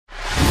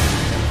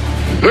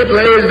It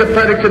lays the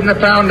predicate and the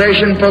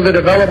foundation for the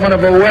development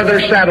of a weather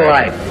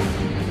satellite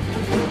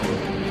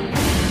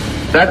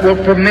that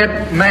will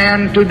permit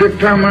man to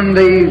determine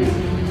the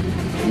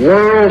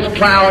world's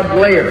cloud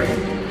layer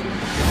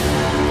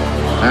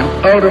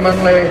and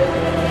ultimately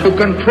to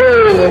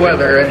control the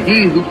weather, and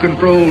he who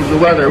controls the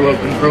weather will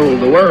control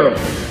the world.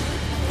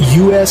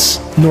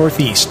 U.S.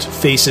 Northeast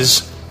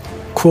faces,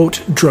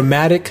 quote,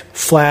 dramatic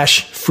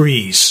flash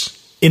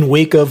freeze in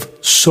wake of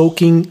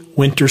soaking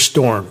winter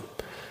storm.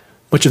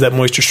 Much of that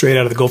moisture straight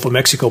out of the Gulf of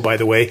Mexico, by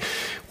the way.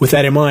 With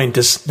that in mind,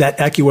 does that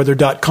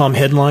AccuWeather.com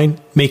headline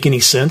make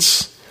any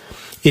sense?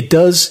 It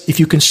does if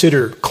you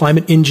consider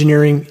climate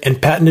engineering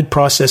and patented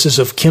processes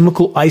of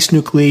chemical ice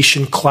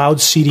nucleation cloud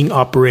seeding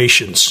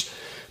operations.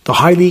 The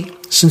highly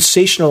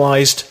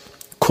sensationalized,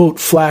 quote,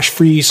 flash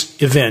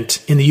freeze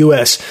event in the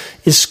U.S.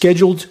 is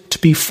scheduled to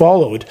be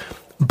followed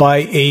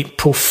by a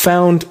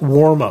profound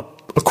warm-up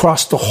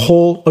across the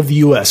whole of the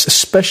U.S.,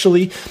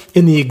 especially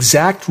in the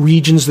exact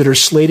regions that are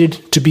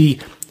slated to be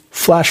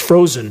flash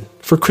frozen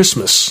for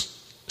Christmas.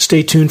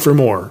 Stay tuned for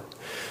more.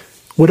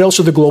 What else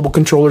are the global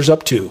controllers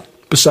up to,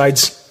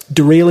 besides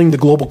derailing the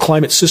global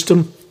climate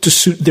system to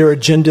suit their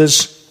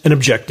agendas and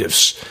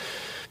objectives?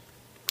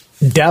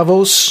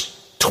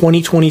 Davos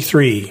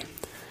 2023,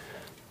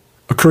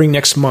 occurring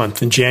next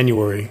month in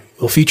January,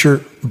 will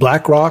feature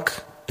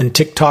BlackRock and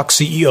TikTok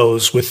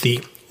CEOs with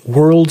the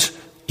World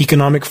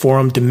Economic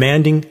Forum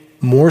demanding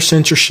more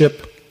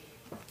censorship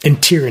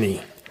and tyranny.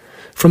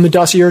 From the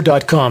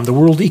Dossier.com, the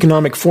World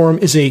Economic Forum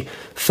is a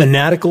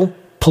fanatical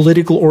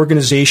political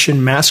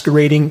organization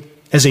masquerading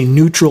as a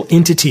neutral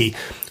entity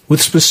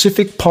with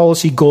specific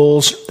policy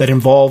goals that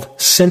involve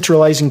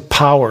centralizing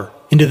power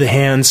into the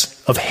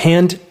hands of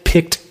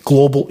hand-picked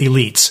global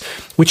elites,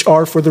 which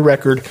are, for the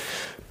record,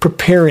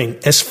 preparing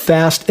as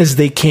fast as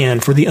they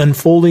can for the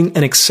unfolding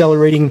and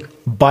accelerating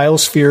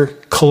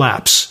biosphere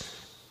collapse,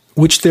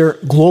 which their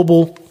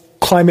global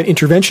climate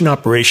intervention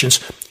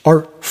operations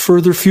are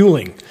further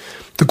fueling.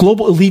 The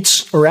global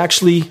elites are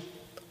actually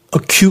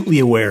acutely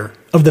aware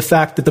of the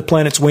fact that the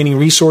planet's waning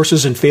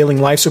resources and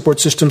failing life support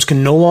systems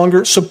can no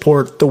longer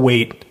support the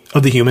weight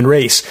of the human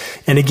race.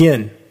 And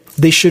again,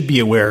 they should be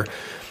aware,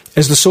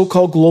 as the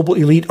so-called global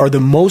elite are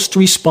the most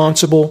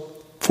responsible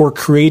for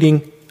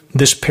creating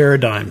this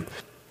paradigm.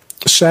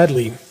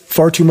 Sadly,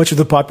 far too much of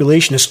the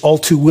population is all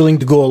too willing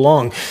to go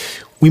along.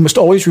 We must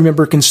always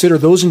consider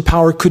those in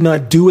power could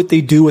not do what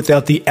they do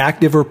without the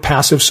active or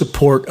passive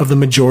support of the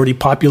majority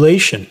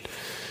population.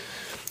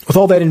 With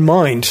all that in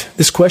mind,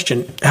 this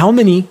question, how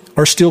many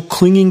are still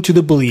clinging to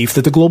the belief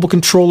that the global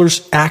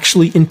controllers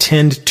actually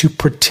intend to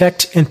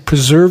protect and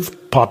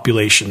preserve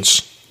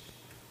populations?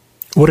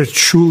 What a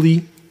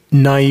truly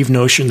naive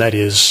notion that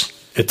is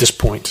at this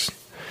point.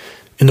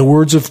 In the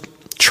words of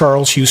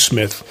Charles Hugh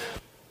Smith,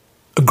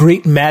 a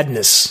great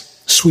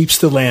madness sweeps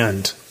the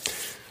land.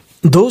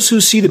 Those who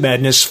see the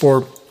madness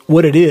for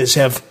what it is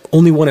have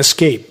only one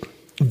escape: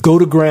 go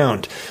to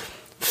ground,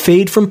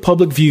 fade from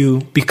public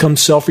view, become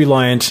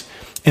self-reliant,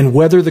 and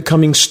weather the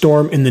coming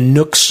storm in the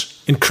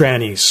nooks and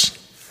crannies.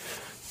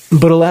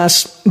 But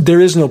alas, there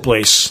is no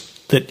place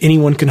that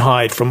anyone can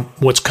hide from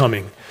what's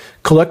coming.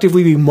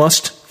 Collectively, we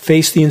must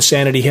face the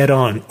insanity head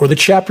on, or the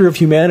chapter of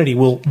humanity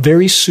will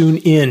very soon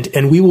end,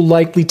 and we will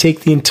likely take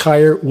the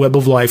entire web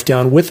of life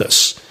down with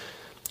us.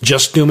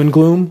 Just doom and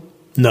gloom?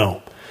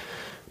 No.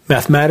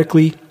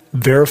 Mathematically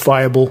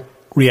verifiable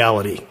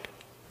reality.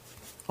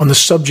 On the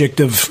subject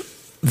of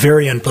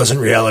very unpleasant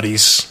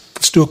realities,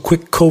 let's do a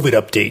quick COVID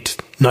update.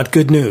 Not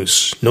good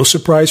news. No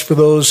surprise for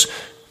those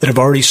that have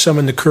already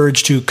summoned the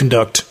courage to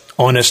conduct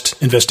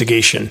honest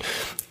investigation.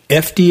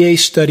 FDA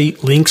study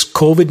links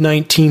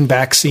COVID-19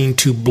 vaccine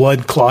to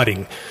blood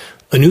clotting.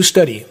 A new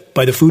study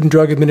by the Food and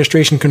Drug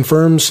Administration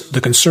confirms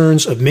the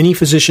concerns of many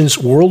physicians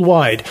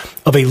worldwide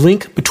of a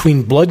link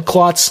between blood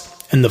clots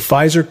and the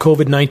Pfizer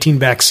COVID-19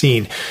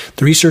 vaccine.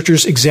 The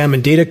researchers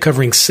examined data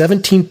covering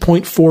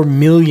 17.4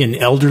 million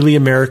elderly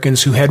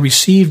Americans who had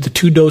received the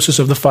 2 doses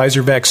of the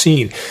Pfizer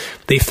vaccine.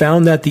 They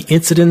found that the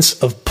incidence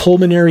of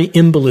pulmonary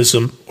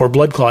embolism, or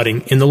blood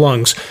clotting, in the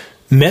lungs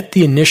met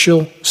the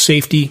initial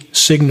safety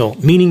signal,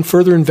 meaning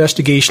further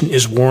investigation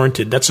is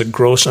warranted. That's a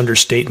gross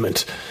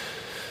understatement.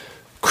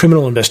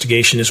 Criminal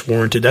investigation is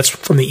warranted. That's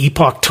from the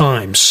Epoch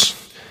Times.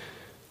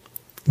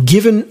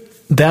 Given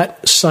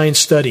that science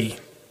study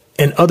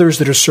and others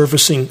that are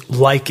surfacing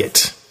like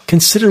it,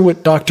 consider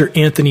what Dr.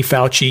 Anthony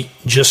Fauci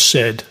just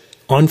said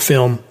on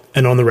film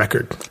and on the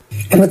record.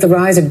 And with the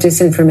rise of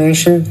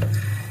disinformation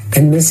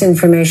and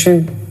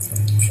misinformation,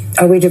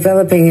 are we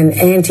developing an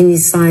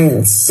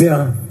anti-science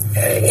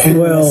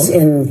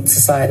in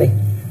society?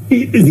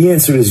 The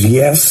answer is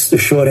yes, the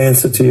short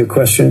answer to your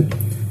question,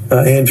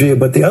 Andrea.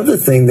 But the other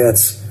thing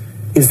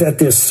is that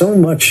there's so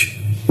much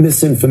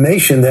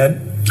misinformation that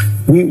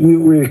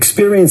we're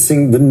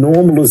experiencing the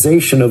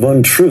normalization of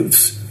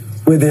untruths,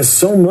 where there's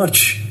so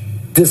much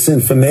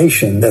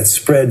disinformation that's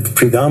spread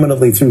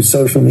predominantly through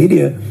social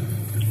media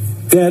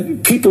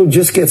that people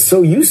just get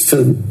so used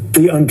to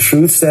the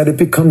untruths that it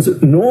becomes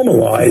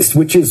normalized,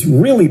 which is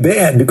really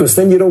bad, because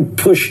then you don't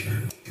push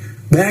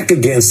back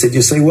against it.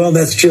 You say, well,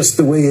 that's just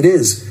the way it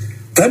is.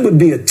 That would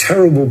be a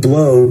terrible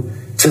blow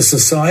to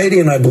society,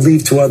 and I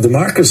believe to our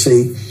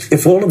democracy,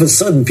 if all of a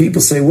sudden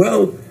people say,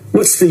 well,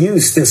 what's the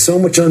use? There's so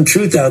much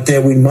untruth out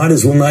there, we might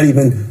as well not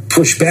even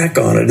push back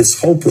on it.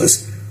 It's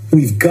hopeless.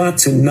 We've got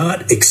to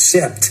not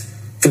accept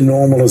the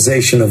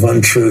normalization of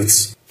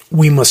untruths.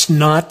 We must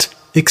not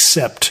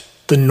accept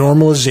the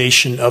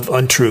normalization of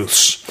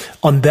untruths.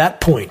 On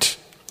that point,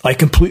 I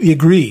completely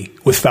agree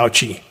with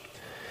Fauci.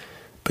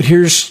 But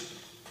here's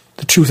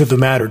the truth of the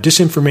matter.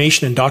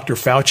 Disinformation and Dr.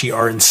 Fauci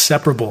are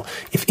inseparable.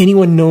 If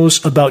anyone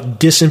knows about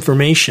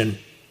disinformation,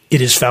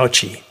 it is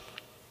Fauci.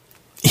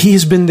 He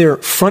has been their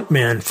front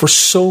man for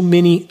so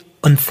many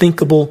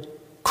unthinkable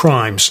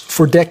crimes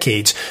for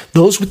decades.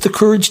 Those with the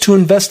courage to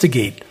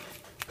investigate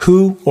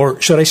who, or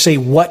should I say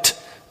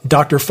what,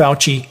 Dr.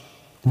 Fauci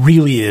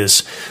really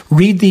is.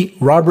 Read the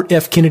Robert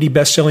F. Kennedy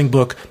best-selling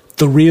book,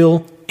 The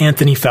Real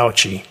Anthony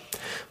Fauci.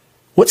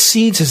 What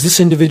seeds has this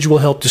individual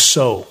helped to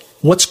sow?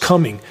 What's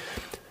coming?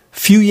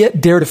 Few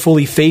yet dare to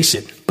fully face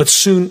it, but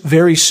soon,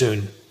 very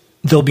soon,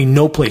 there'll be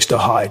no place to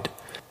hide.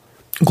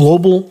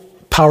 Global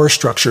power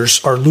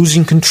structures are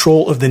losing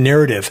control of the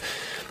narrative.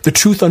 The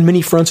truth on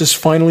many fronts is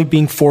finally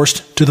being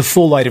forced to the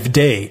full light of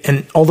day.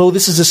 And although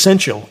this is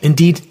essential,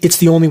 indeed, it's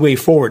the only way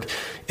forward,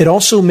 it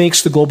also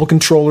makes the global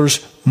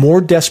controllers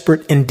more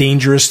desperate and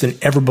dangerous than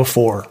ever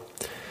before.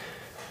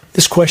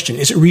 This question,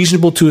 is it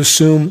reasonable to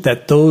assume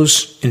that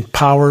those in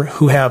power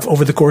who have,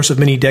 over the course of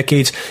many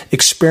decades,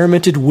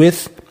 experimented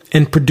with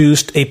and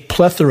produced a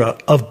plethora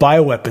of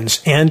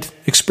bioweapons and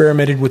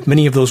experimented with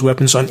many of those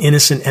weapons on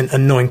innocent and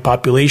unknowing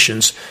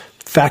populations,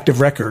 fact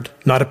of record,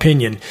 not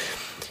opinion,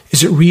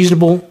 is it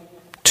reasonable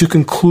to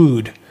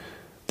conclude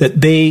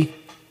that they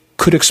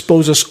could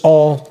expose us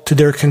all to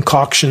their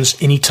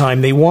concoctions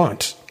anytime they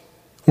want?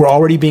 We're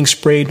already being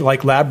sprayed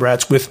like lab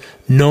rats with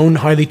known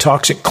highly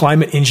toxic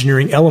climate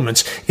engineering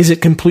elements. Is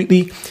it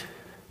completely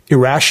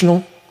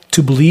irrational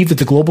to believe that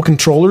the global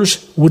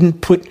controllers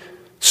wouldn't put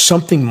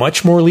something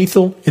much more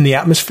lethal in the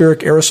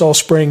atmospheric aerosol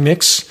spraying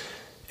mix?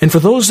 And for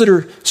those that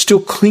are still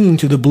clinging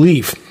to the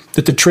belief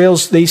that the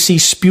trails they see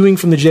spewing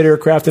from the jet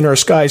aircraft in our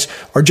skies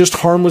are just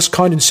harmless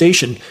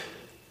condensation,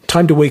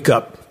 time to wake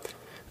up.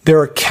 There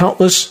are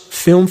countless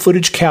film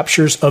footage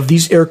captures of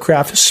these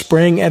aircraft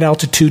spraying at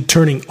altitude,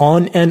 turning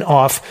on and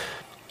off.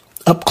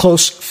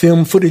 Up-close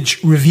film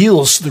footage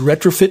reveals the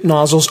retrofit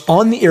nozzles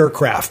on the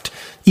aircraft.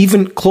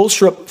 Even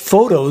closer-up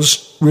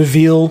photos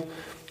reveal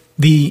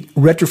the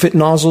retrofit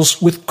nozzles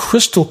with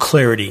crystal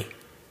clarity.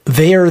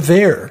 They are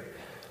there.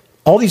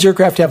 All these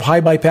aircraft have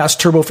high bypass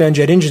turbofan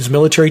jet engines,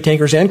 military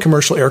tankers, and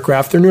commercial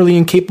aircraft. They're nearly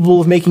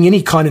incapable of making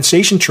any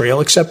condensation trail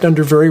except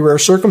under very rare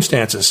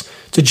circumstances.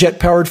 It's a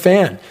jet-powered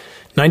fan.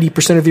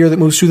 90% of the air that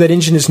moves through that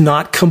engine is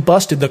not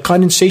combusted. The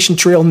condensation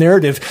trail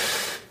narrative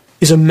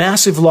is a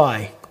massive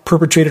lie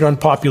perpetrated on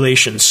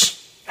populations.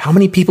 How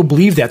many people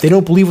believe that? They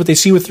don't believe what they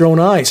see with their own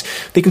eyes.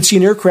 They can see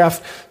an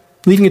aircraft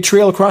leaving a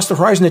trail across the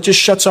horizon that just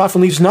shuts off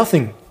and leaves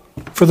nothing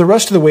for the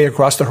rest of the way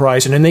across the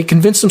horizon, and they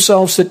convince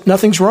themselves that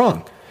nothing's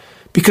wrong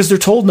because they're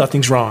told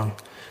nothing's wrong.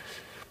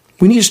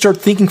 We need to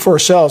start thinking for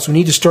ourselves. We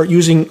need to start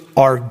using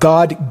our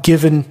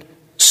God-given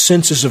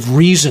senses of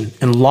reason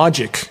and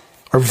logic,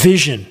 our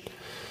vision.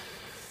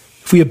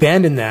 If we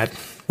abandon that,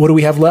 what do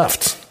we have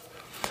left?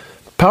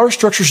 Power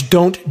structures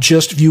don't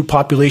just view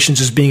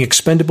populations as being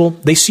expendable.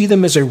 They see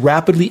them as a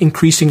rapidly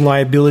increasing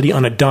liability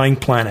on a dying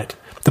planet.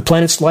 The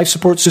planet's life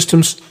support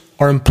systems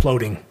are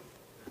imploding.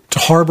 To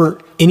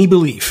harbor any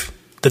belief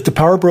that the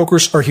power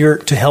brokers are here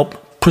to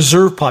help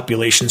preserve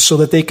populations so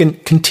that they can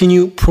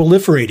continue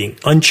proliferating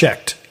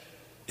unchecked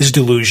is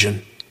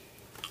delusion.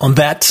 On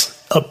that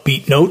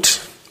upbeat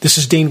note, this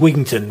is Dane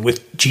Wigington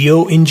with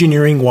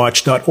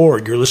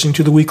Geoengineeringwatch.org. You're listening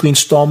to the weekly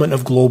installment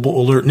of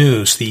Global Alert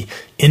News, the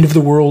end of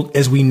the world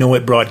as we know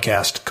it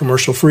broadcast,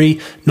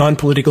 commercial-free,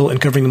 non-political, and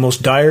covering the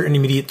most dire and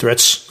immediate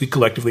threats we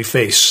collectively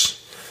face.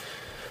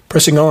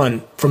 Pressing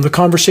on from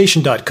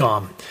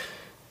theconversation.com.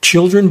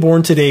 Children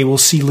born today will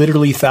see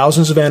literally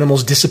thousands of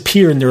animals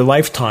disappear in their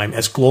lifetime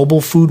as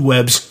global food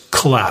webs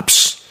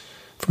collapse.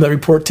 From that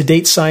report, to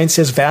date, science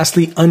has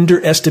vastly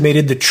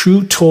underestimated the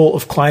true toll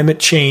of climate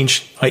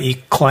change,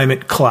 i.e.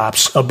 climate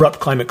collapse, abrupt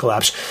climate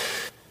collapse,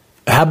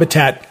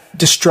 habitat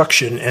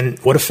destruction, and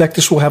what effect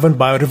this will have on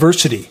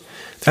biodiversity.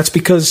 That's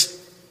because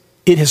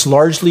it has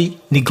largely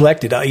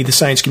neglected, i.e. the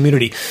science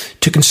community,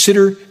 to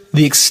consider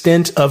the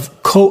extent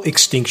of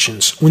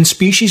co-extinctions, when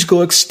species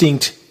go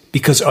extinct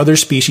because other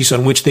species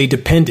on which they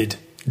depended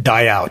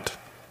die out.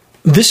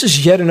 This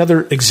is yet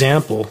another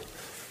example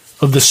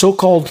of the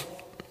so-called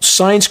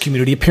science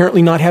community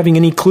apparently not having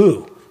any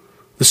clue.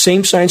 The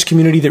same science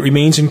community that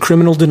remains in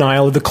criminal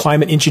denial of the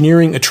climate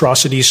engineering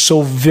atrocities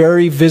so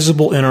very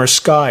visible in our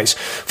skies.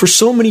 For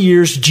so many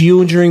years,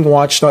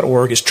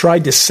 Geoengineeringwatch.org has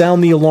tried to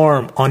sound the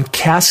alarm on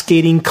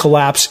cascading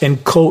collapse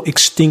and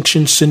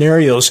co-extinction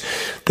scenarios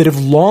that have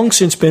long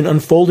since been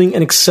unfolding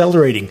and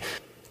accelerating.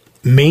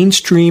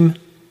 Mainstream,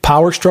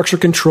 power structure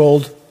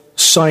controlled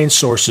science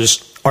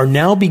sources are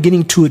now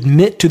beginning to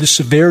admit to the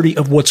severity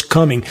of what's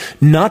coming,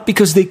 not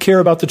because they care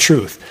about the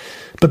truth,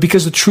 but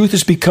because the truth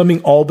is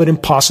becoming all but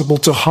impossible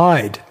to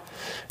hide.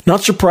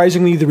 Not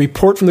surprisingly, the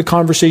report from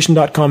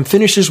theconversation.com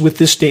finishes with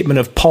this statement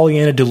of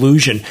Pollyanna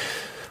delusion.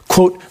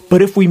 Quote,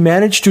 but if we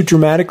manage to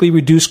dramatically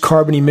reduce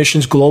carbon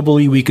emissions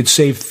globally, we could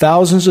save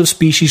thousands of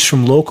species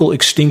from local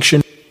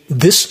extinction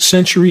this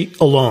century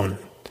alone.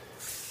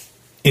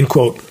 End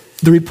quote.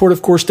 The report,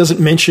 of course, doesn't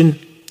mention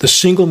the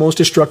single most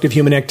destructive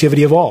human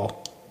activity of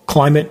all,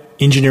 climate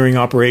engineering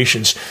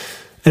operations.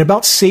 And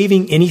about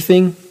saving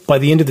anything by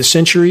the end of the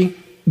century,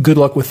 good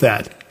luck with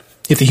that.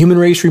 If the human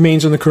race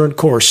remains on the current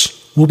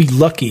course, we'll be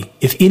lucky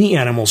if any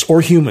animals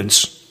or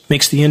humans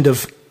makes the end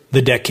of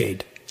the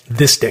decade,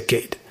 this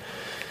decade.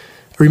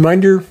 A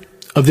reminder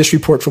of this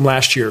report from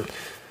last year.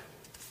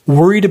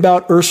 Worried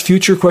about Earth's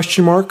future, ?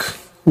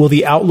 Well,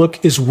 the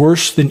outlook is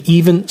worse than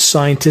even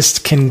scientists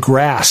can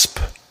grasp.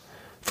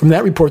 From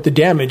that report, the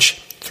damage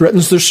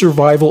threatens the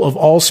survival of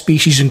all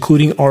species,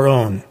 including our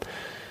own.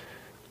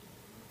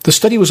 The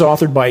study was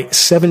authored by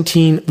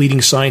 17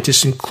 leading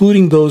scientists,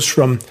 including those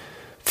from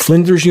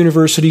Flinders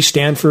University,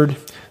 Stanford,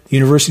 the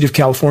University of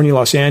California,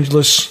 Los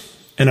Angeles,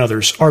 and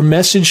others. Our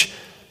message,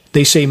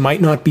 they say,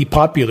 might not be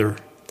popular,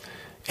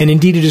 and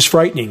indeed it is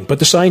frightening, but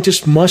the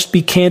scientists must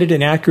be candid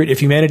and accurate if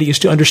humanity is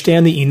to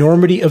understand the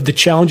enormity of the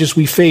challenges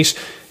we face.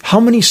 How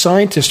many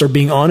scientists are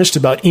being honest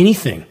about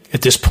anything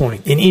at this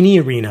point, in any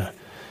arena?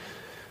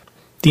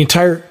 The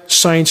entire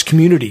science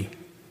community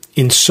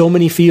in so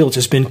many fields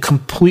has been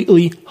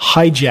completely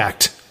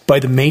hijacked by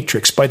the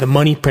matrix, by the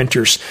money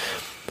printers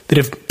that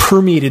have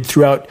permeated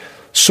throughout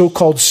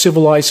so-called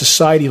civilized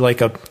society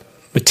like a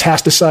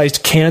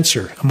metastasized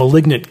cancer, a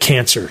malignant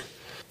cancer.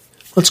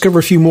 Let's cover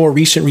a few more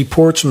recent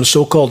reports from the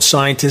so-called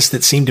scientists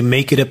that seem to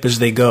make it up as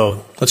they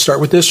go. Let's start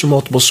with this from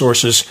multiple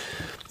sources.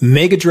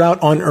 Mega drought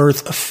on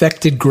Earth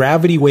affected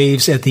gravity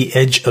waves at the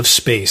edge of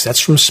space. That's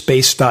from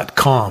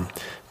space.com.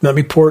 That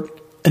report,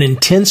 an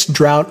intense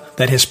drought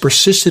that has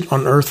persisted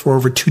on Earth for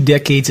over 2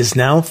 decades is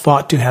now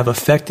thought to have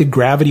affected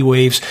gravity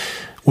waves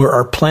where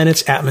our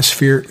planet's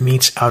atmosphere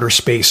meets outer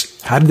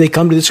space. How did they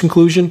come to this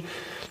conclusion?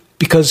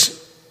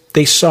 Because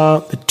they saw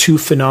the two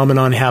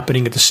phenomena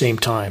happening at the same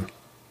time.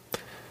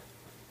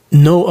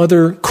 No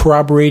other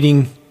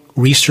corroborating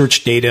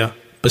research data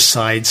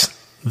besides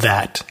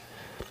that.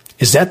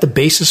 Is that the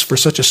basis for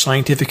such a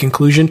scientific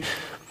conclusion?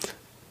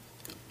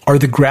 Are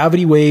the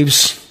gravity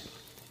waves,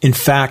 in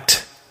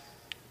fact,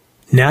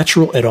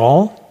 natural at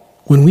all?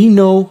 When we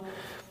know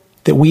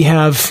that we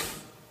have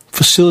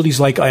facilities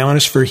like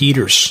ionosphere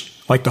heaters,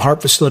 like the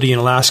HAARP facility in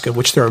Alaska,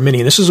 which there are many,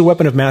 and this is a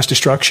weapon of mass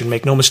destruction,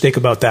 make no mistake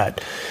about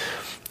that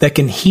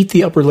can heat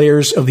the upper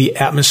layers of the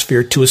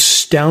atmosphere to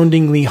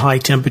astoundingly high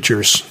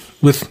temperatures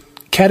with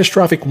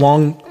catastrophic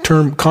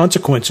long-term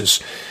consequences.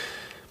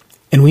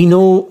 And we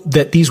know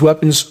that these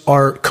weapons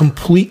are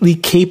completely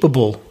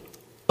capable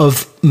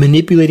of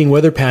manipulating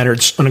weather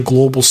patterns on a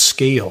global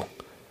scale.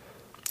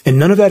 And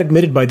none of that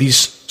admitted by these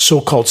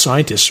so-called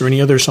scientists or any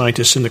other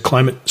scientists in the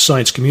climate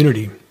science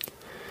community.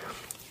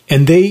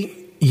 And they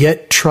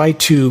yet try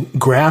to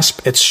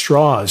grasp at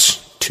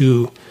straws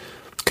to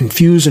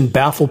confuse and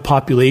baffle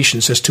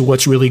populations as to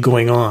what's really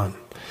going on.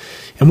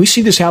 And we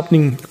see this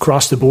happening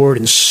across the board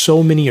in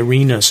so many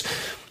arenas.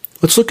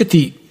 Let's look at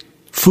the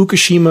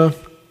Fukushima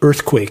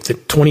earthquake, the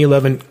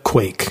 2011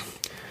 quake.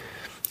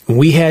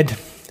 We had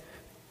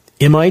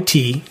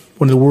MIT,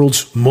 one of the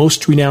world's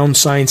most renowned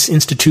science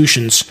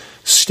institutions,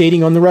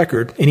 stating on the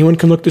record, anyone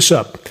can look this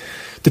up,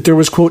 that there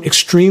was, quote,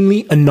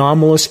 extremely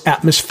anomalous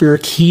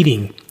atmospheric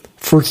heating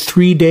for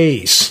 3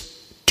 days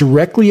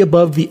directly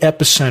above the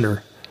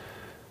epicenter,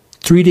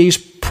 3 days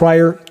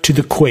prior to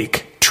the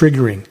quake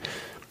triggering.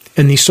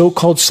 And the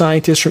so-called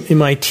scientists from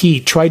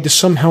MIT tried to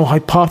somehow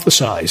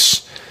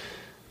hypothesize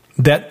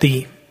that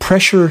the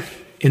pressure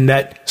in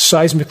that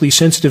seismically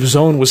sensitive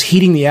zone was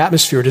heating the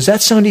atmosphere. Does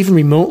that sound even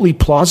remotely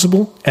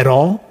plausible at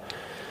all?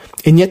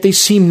 And yet they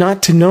seem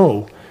not to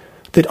know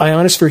that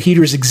ionosphere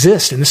heaters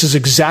exist, and this is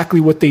exactly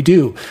what they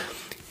do.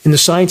 And the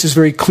science is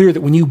very clear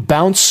that when you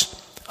bounce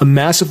a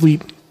massively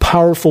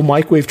powerful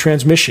microwave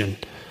transmission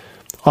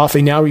off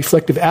a now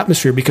reflective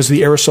atmosphere because of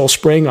the aerosol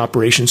spraying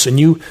operations, and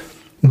you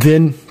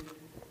then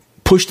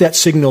push that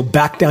signal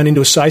back down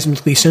into a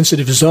seismically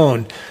sensitive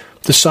zone,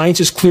 the science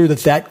is clear that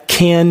that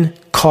can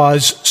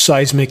cause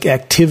seismic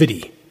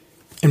activity.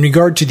 In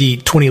regard to the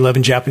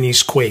 2011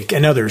 Japanese quake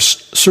and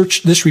others,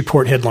 search this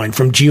report headline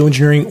from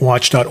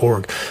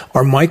geoengineeringwatch.org.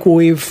 Are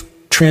microwave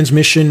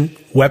transmission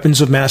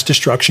weapons of mass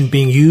destruction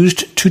being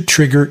used to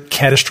trigger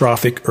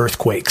catastrophic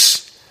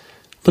earthquakes?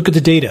 Look at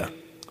the data.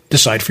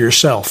 Decide for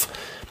yourself.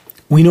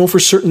 We know for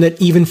certain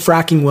that even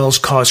fracking wells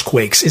cause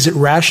quakes. Is it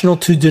rational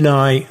to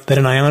deny that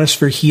an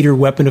ionosphere heater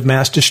weapon of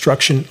mass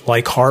destruction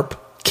like HAARP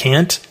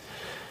can't?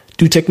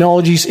 Do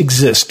technologies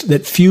exist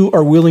that few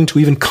are willing to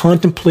even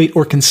contemplate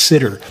or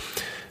consider?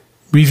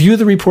 Review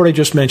the report I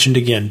just mentioned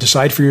again.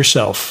 Decide for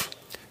yourself.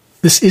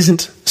 This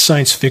isn't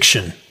science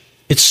fiction.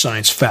 It's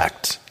science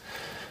fact.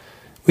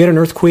 We had an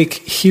earthquake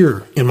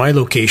here in my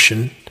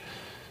location.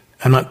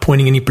 I'm not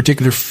pointing any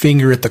particular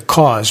finger at the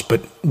cause,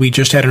 but we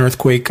just had an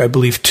earthquake, I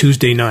believe,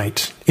 Tuesday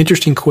night.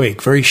 Interesting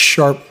quake, very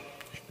sharp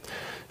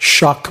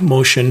shock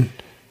motion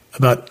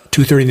about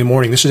 2:30 in the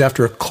morning. This is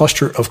after a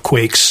cluster of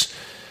quakes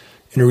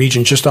in a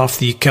region just off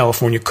the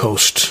California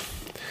coast.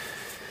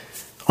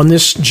 On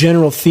this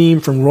general theme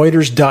from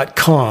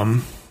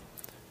Reuters.com,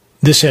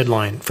 this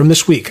headline from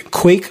this week: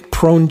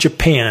 quake-prone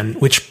Japan,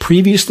 which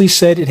previously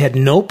said it had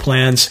no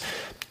plans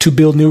to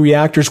build new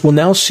reactors, will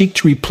now seek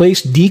to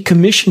replace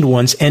decommissioned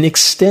ones and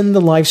extend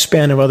the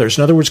lifespan of others.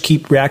 In other words,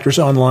 keep reactors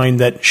online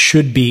that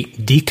should be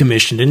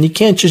decommissioned. And you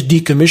can't just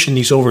decommission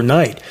these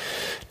overnight.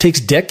 It takes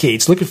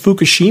decades. Look at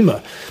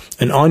Fukushima,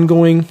 an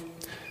ongoing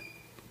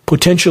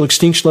potential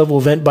extinction level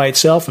event by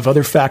itself if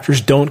other factors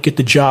don't get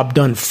the job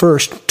done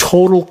first.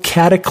 Total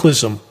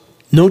cataclysm.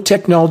 No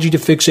technology to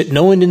fix it,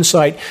 no end in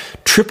sight,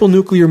 triple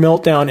nuclear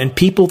meltdown, and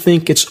people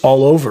think it's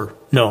all over.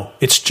 No,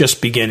 it's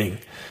just beginning.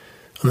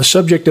 On the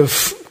subject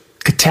of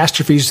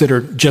catastrophes that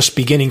are just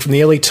beginning, from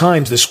the LA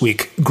Times this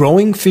week: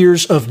 growing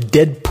fears of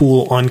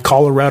Deadpool on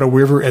Colorado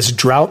River as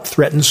drought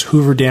threatens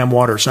Hoover Dam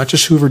water. It's not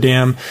just Hoover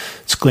Dam,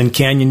 it's Glen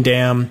Canyon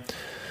Dam,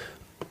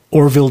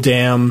 Orville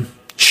Dam,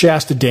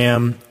 Shasta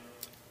Dam,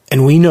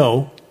 and we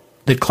know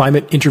that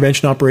climate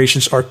intervention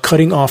operations are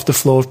cutting off the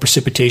flow of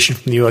precipitation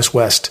from the U.S.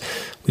 West.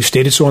 We've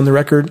stated so on the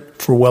record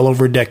for well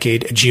over a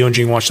decade at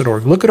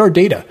geoengineeringwatch.org. Look at our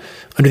data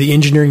under the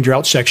engineering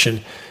drought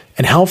section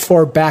and how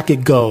far back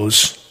it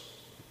goes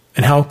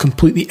and how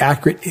completely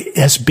accurate it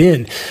has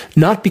been.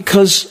 Not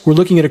because we're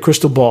looking at a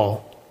crystal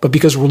ball, but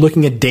because we're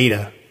looking at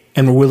data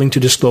and we're willing to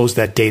disclose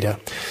that data.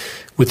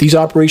 With these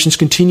operations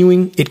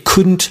continuing, it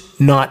couldn't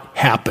not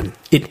happen.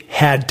 It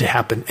had to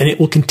happen, and it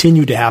will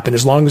continue to happen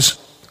as long as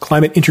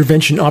climate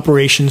intervention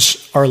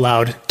operations are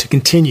allowed to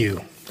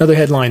continue. Another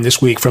headline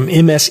this week from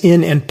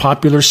MSN and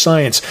Popular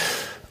Science: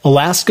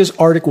 Alaska's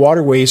Arctic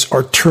waterways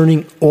are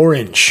turning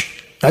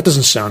orange. That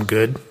doesn't sound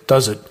good,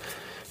 does it?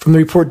 From the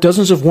report,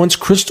 dozens of once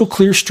crystal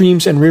clear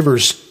streams and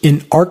rivers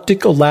in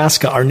Arctic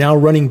Alaska are now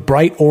running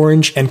bright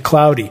orange and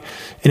cloudy,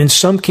 and in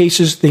some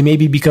cases they may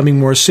be becoming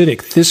more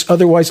acidic. This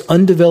otherwise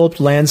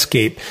undeveloped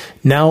landscape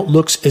now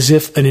looks as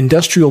if an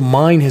industrial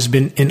mine has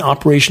been in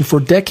operation for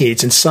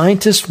decades, and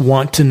scientists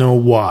want to know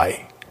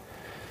why.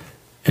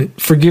 And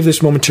forgive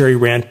this momentary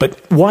rant, but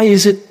why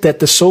is it that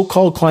the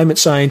so-called climate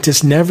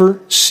scientists never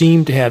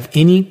seem to have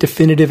any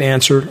definitive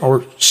answer,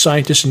 or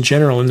scientists in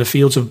general in the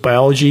fields of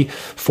biology,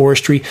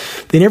 forestry,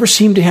 they never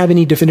seem to have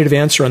any definitive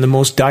answer on the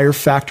most dire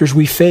factors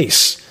we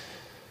face?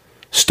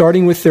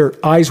 Starting with their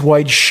eyes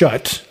wide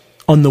shut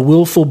on the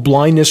willful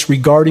blindness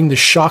regarding the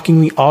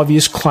shockingly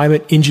obvious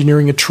climate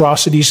engineering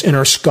atrocities in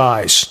our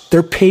skies.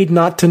 They're paid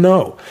not to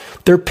know.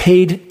 They're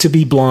paid to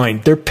be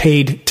blind. They're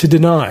paid to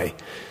deny.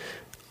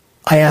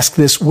 I ask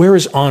this: where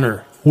is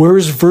honor? Where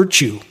is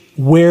virtue?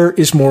 Where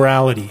is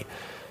morality?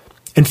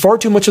 And far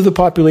too much of the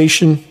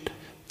population,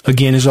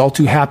 again, is all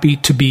too happy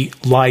to be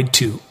lied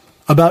to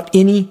about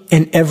any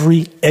and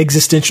every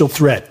existential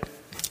threat.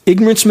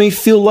 Ignorance may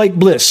feel like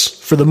bliss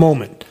for the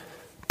moment,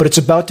 but it's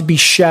about to be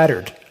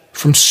shattered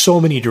from so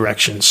many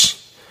directions.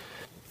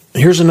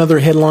 Here's another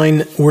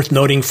headline worth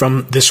noting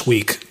from this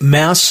week: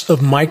 mass of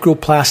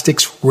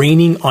microplastics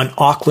raining on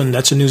Auckland,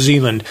 that's in New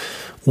Zealand,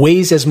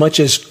 weighs as much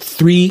as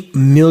 3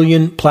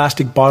 million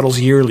plastic bottles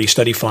yearly,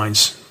 study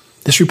finds.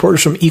 This report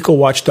is from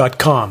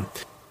ecowatch.com.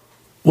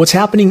 What's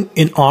happening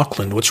in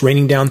Auckland, what's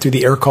raining down through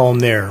the air column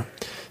there,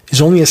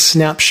 is only a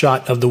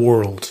snapshot of the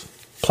world.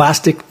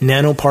 Plastic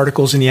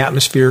nanoparticles in the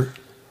atmosphere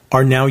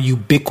are now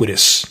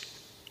ubiquitous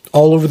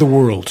all over the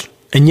world.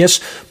 And yes,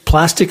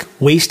 plastic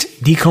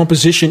waste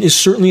decomposition is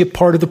certainly a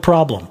part of the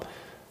problem.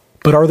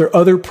 But are there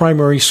other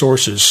primary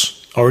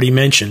sources, already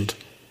mentioned,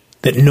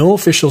 that no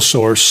official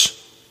source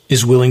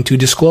is willing to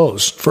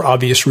disclose for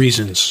obvious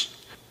reasons?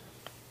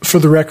 For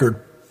the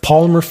record,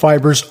 polymer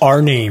fibers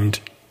are named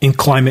in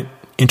climate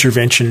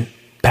intervention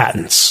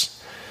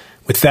patents.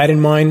 With that in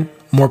mind,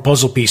 more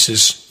puzzle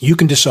pieces. You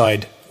can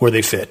decide where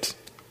they fit.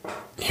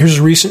 Here's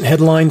a recent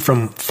headline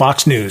from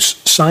Fox News: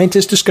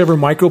 scientists discover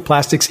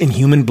microplastics in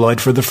human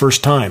blood for the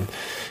first time.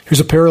 Here's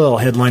a parallel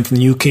headline from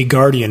the UK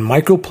Guardian: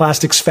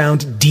 microplastics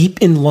found deep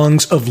in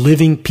lungs of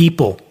living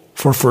people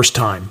for first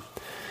time.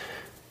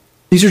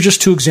 These are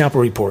just two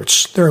example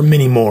reports. There are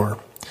many more.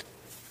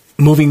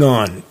 Moving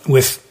on,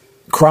 with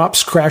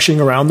crops crashing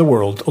around the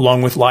world,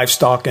 along with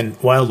livestock and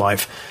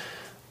wildlife,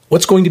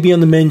 what's going to be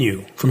on the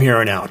menu from here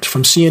on out?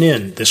 From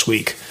CNN this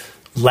week: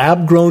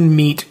 lab-grown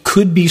meat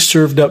could be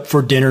served up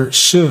for dinner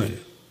soon.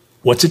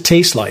 What's it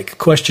taste like? ?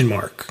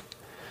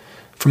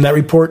 From that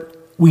report,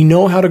 we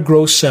know how to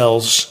grow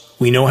cells.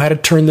 We know how to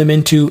turn them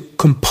into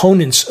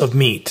components of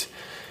meat.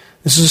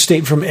 This is a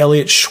statement from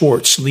Elliot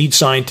Schwartz, lead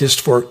scientist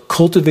for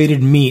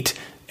cultivated meat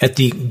at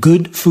the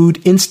Good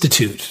Food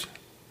Institute.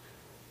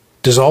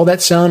 Does all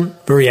that sound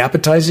very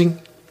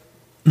appetizing?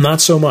 Not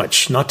so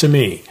much, not to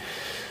me.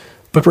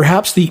 But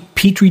perhaps the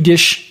Petri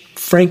dish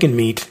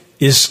Frankenmeat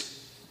is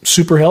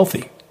super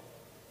healthy.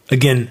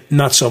 Again,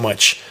 not so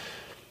much.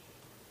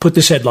 Put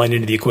this headline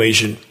into the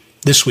equation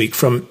this week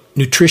from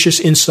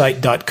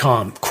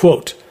nutritiousinsight.com.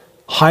 Quote: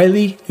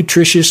 highly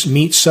nutritious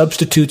meat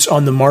substitutes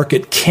on the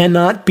market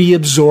cannot be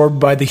absorbed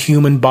by the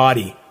human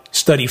body,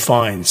 study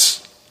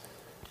finds.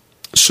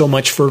 So so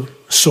much for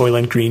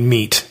Soylent Green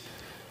meat.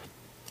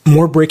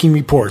 More breaking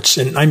reports,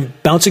 and I'm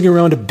bouncing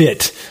around a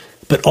bit,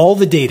 but all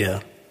the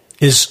data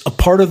is a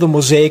part of the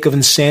mosaic of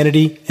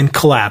insanity and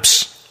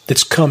collapse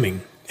that's coming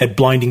at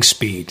blinding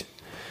speed.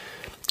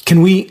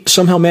 Can we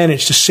somehow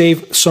manage to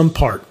save some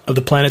part of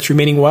the planet's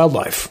remaining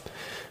wildlife?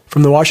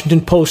 From the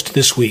Washington Post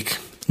this week,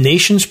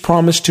 nations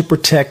promise to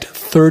protect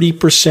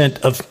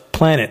 30% of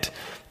planet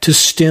to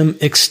stem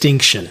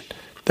extinction.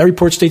 That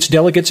report states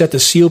delegates at the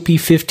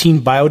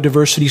COP15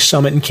 Biodiversity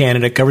Summit in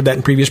Canada, covered that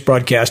in previous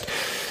broadcast,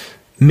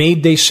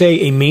 made, they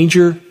say, a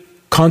major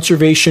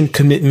conservation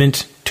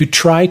commitment to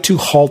try to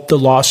halt the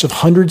loss of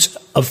hundreds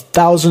of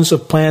thousands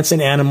of plants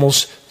and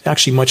animals,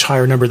 actually much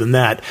higher number than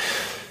that.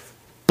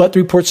 But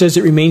the report says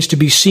it remains to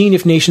be seen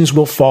if nations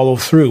will follow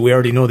through. We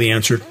already know the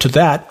answer to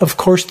that. Of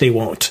course they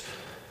won't.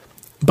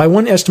 By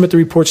one estimate, the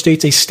report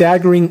states a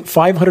staggering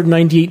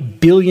 $598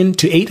 billion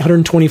to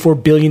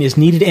 $824 billion is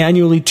needed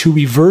annually to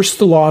reverse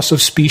the loss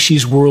of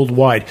species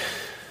worldwide.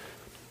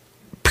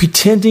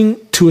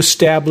 Pretending to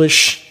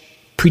establish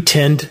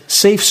pretend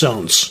safe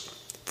zones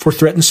for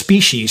threatened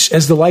species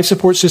as the life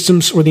support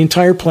systems for the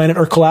entire planet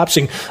are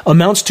collapsing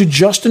amounts to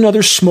just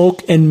another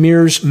smoke and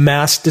mirrors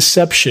mass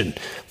deception.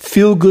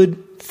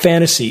 Feel-good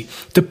fantasy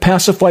to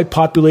pacify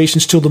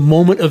populations till the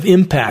moment of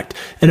impact.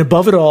 And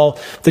above it all,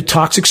 the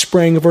toxic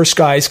spraying of our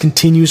skies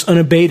continues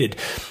unabated.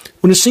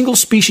 When a single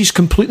species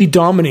completely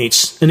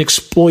dominates and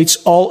exploits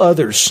all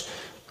others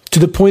to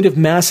the point of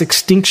mass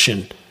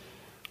extinction,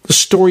 the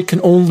story can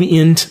only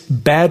end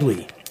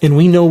badly. And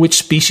we know which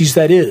species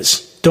that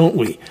is, don't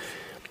we?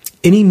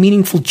 Any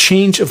meaningful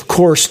change, of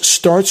course,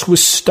 starts with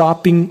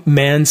stopping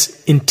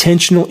man's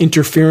intentional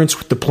interference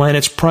with the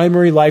planet's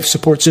primary life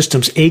support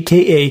systems,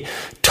 aka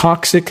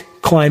toxic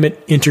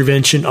climate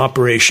intervention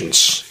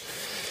operations.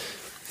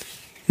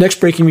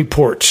 Next breaking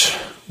report.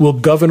 Will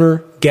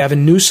Governor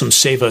Gavin Newsom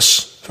save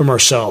us from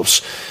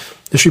ourselves?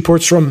 This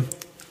report's from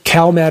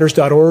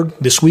calmatters.org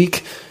this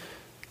week.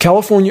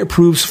 California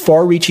approves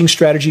far-reaching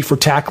strategy for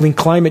tackling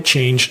climate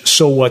change,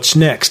 so what's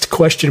next?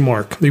 Question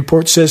mark. The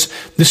report says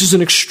this is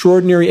an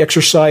extraordinary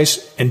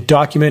exercise and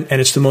document,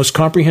 and it's the most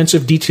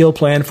comprehensive, detailed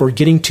plan for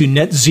getting to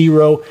net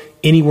zero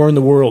anywhere in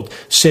the world,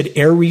 said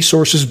Air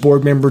Resources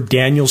Board member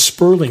Daniel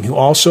Sperling, who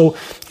also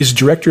is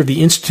director of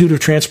the Institute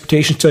of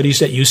Transportation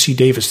Studies at UC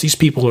Davis. These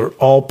people are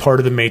all part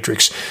of the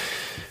matrix.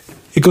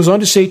 It goes on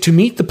to say, to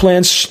meet the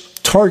plan's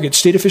target,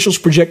 state officials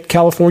project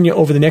California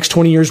over the next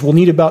 20 years will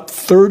need about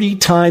 30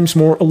 times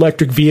more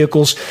electric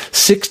vehicles,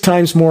 6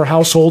 times more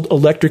household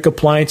electric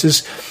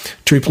appliances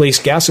to replace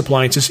gas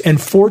appliances,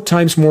 and 4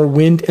 times more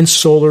wind and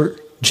solar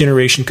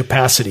generation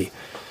capacity.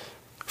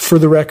 For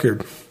the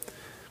record,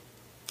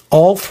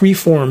 all three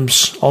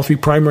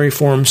primary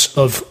forms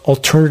of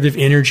alternative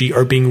energy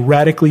are being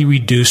radically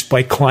reduced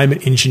by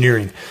climate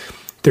engineering.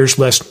 There's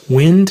less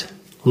wind,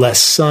 less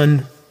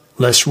sun,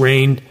 less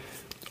rain.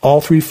 All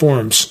three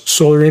forms,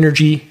 solar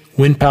energy,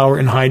 wind power,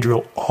 and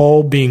hydro,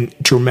 all being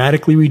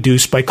dramatically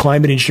reduced by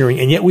climate engineering.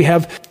 And yet we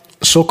have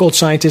so-called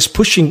scientists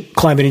pushing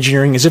climate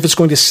engineering as if it's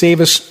going to save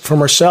us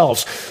from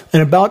ourselves.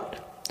 And about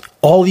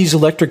all these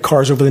electric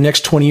cars over the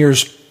next 20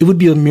 years, it would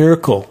be a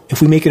miracle if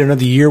we make it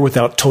another year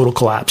without total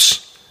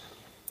collapse.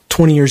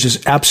 20 years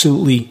is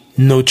absolutely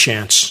no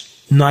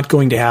chance. Not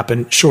going to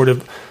happen, short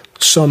of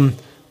some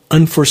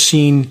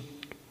unforeseen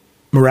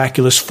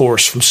miraculous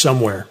force from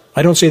somewhere.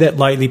 I don't say that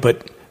lightly,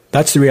 but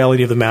that's the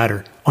reality of the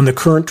matter. On the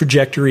current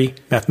trajectory,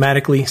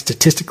 mathematically,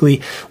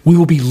 statistically, we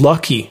will be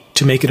lucky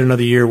to make it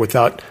another year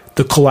without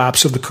the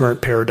collapse of the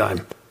current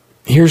paradigm.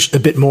 Here's a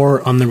bit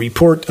more on the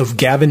report of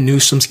Gavin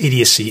Newsom's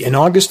idiocy. In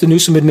August, the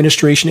Newsom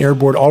administration Air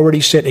Board already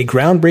set a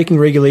groundbreaking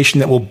regulation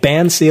that will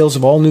ban sales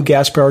of all new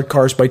gas-powered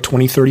cars by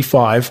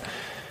 2035.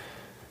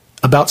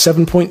 About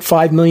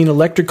 7.5 million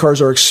electric cars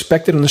are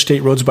expected on the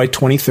state roads by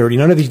 2030.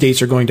 None of these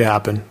dates are going to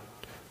happen.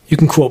 You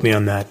can quote me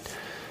on that.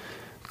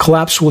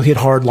 Collapse will hit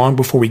hard long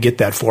before we get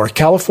that far.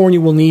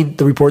 California will need,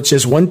 the report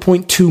says,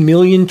 1.2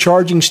 million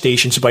charging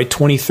stations by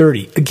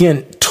 2030.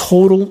 Again,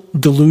 total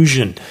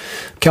delusion.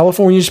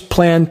 California's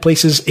plan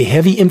places a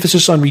heavy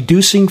emphasis on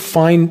reducing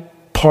fine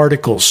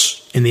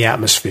particles in the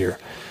atmosphere.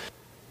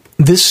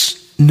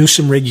 This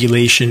Newsom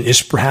regulation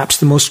is perhaps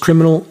the most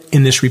criminal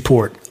in this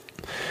report.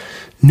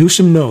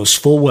 Newsom knows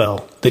full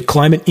well that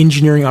climate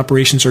engineering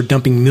operations are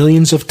dumping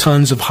millions of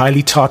tons of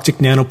highly toxic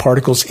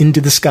nanoparticles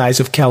into the skies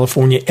of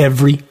California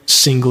every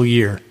single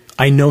year.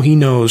 I know he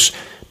knows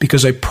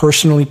because I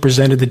personally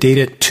presented the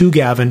data to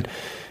Gavin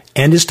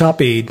and his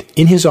top aide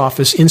in his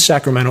office in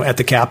Sacramento at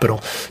the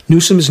Capitol.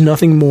 Newsom is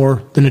nothing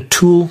more than a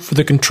tool for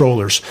the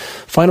controllers.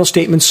 Final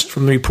statements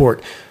from the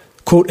report.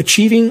 Quote,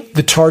 achieving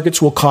the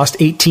targets will cost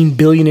 $18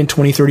 billion in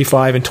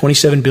 2035 and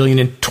 $27 billion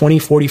in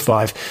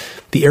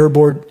 2045. The Air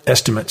Board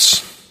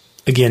estimates.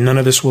 Again, none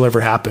of this will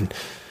ever happen.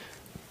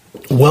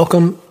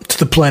 Welcome to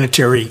the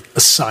planetary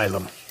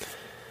asylum.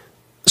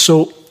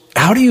 So,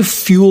 how do you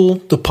fuel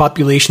the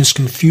population's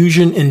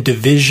confusion and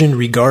division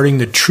regarding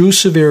the true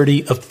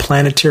severity of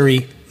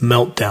planetary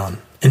meltdown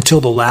until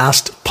the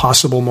last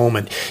possible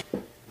moment?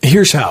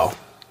 Here's how.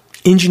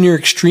 Engineer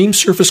extreme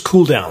surface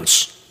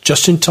cooldowns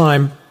just in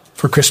time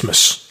for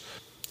Christmas.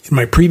 In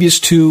my previous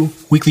 2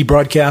 weekly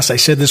broadcasts, I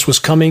said this was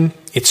coming.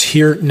 It's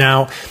here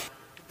now.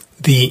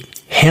 The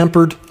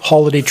hampered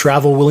holiday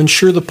travel will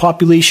ensure the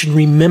population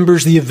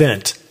remembers the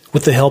event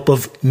with the help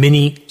of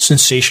many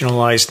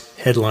sensationalized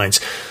headlines.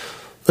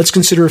 Let's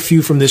consider a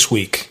few from this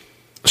week,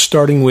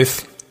 starting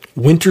with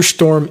Winter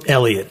Storm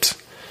Elliott.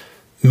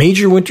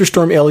 Major Winter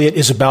Storm Elliott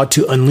is about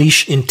to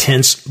unleash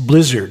intense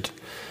blizzard.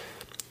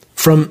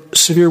 From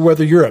Severe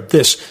Weather Europe,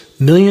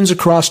 millions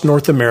across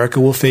North America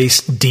will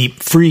face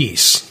deep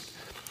freeze.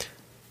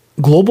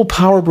 Global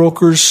power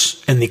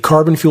brokers and the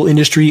carbon fuel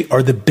industry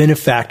are the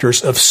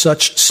benefactors of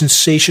such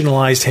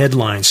sensationalized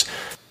headlines.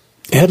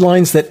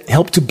 Headlines that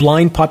help to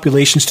blind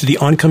populations to the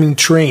oncoming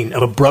train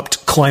of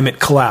abrupt climate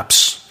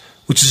collapse,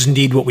 which is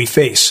indeed what we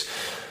face.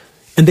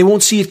 And they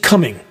won't see it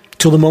coming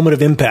till the moment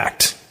of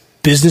impact.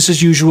 Business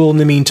as usual in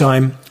the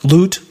meantime.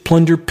 Loot,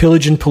 plunder,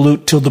 pillage, and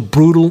pollute till the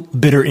brutal,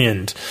 bitter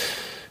end.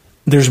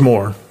 There's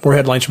more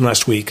headlines from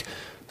last week.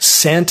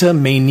 Santa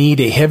may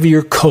need a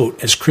heavier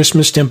coat as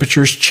Christmas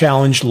temperatures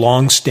challenge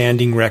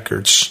long-standing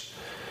records.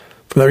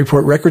 From that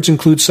report, records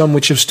include some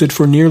which have stood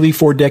for nearly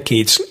 4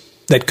 decades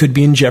that could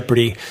be in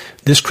jeopardy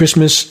this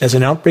Christmas as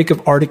an outbreak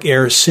of Arctic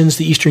air sends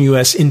the eastern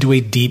U.S. into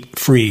a deep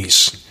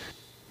freeze.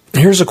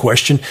 Here's a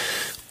question.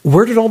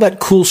 Where did all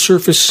that cool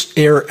surface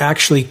air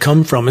actually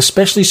come from,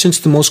 especially since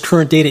the most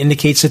current data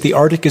indicates that the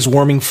Arctic is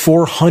warming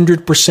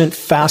 400%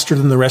 faster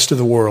than the rest of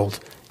the world?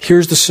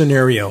 Here's the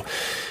scenario.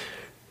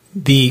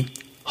 The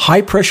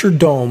high-pressure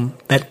dome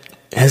that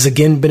has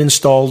again been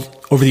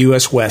installed over the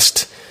U.S.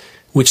 West,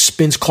 which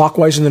spins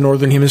clockwise in the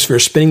northern hemisphere,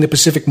 spinning the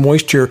Pacific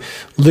moisture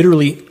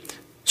literally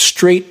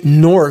straight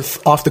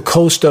north off the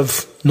coast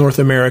of North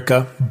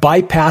America,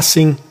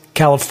 bypassing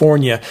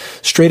California,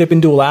 straight up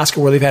into Alaska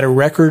where they've had a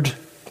record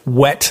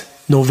wet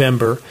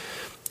November.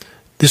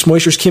 This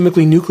moisture is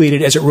chemically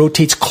nucleated as it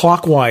rotates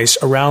clockwise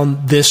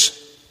around this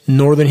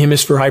northern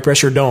hemisphere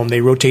high-pressure dome. They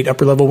rotate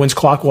upper-level winds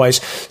clockwise,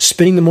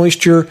 spinning the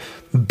moisture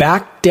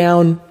back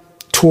down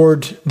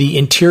toward the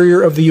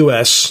interior of the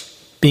U.S.,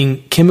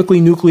 being chemically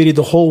nucleated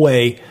the whole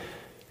way,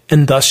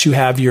 and thus you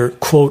have your,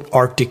 quote,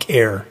 Arctic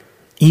air,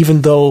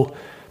 even though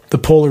the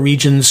polar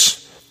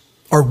regions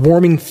are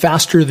warming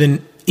faster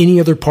than any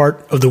other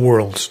part of the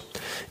world.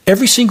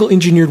 Every single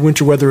engineered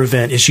winter weather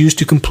event is used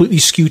to completely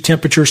skew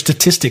temperature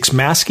statistics,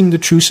 masking the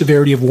true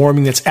severity of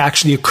warming that's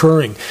actually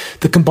occurring.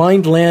 The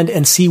combined land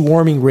and sea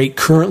warming rate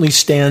currently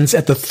stands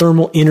at the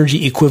thermal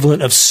energy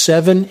equivalent of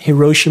 7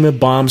 Hiroshima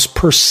bombs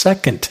per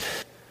second.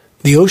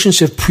 The oceans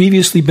have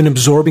previously been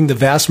absorbing the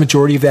vast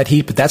majority of that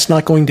heat, but that's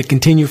not going to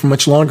continue for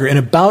much longer. And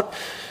about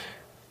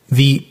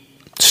the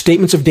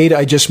statements of data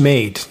I just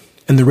made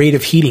and the rate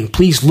of heating,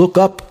 please look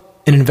up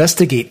and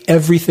investigate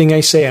everything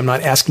I say. I'm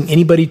not asking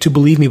anybody to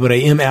believe me, but I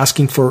am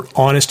asking for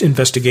honest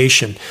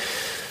investigation.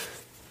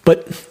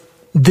 But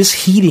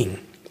this heating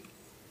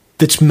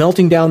that's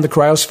melting down the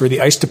cryosphere,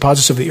 the ice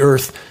deposits of the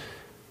Earth,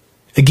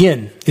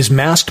 again, is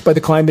masked by the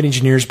climate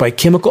engineers by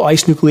chemical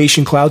ice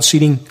nucleation cloud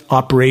seeding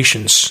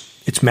operations.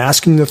 It's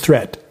masking the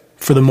threat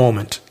for the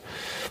moment.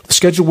 The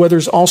scheduled weather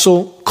is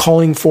also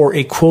calling for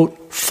a,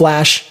 quote,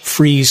 flash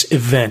freeze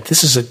event.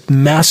 This is a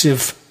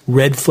massive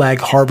red flag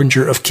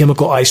harbinger of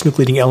chemical ice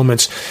nucleating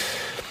elements.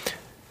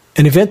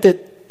 An event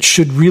that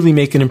should really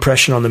make an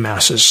impression on the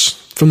masses.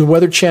 From the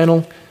Weather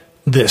Channel,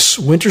 this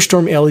Winter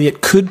Storm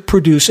Elliott could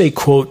produce a,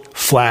 quote,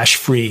 flash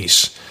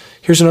freeze.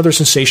 Here's another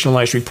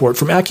sensationalized report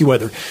from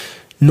AccuWeather.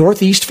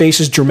 Northeast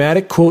faces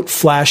dramatic, quote,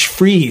 flash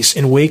freeze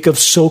in wake of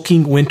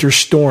soaking winter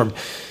storm.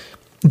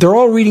 They're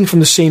all reading from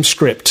the same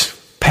script,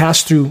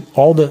 passed through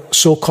all the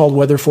so-called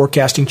weather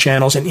forecasting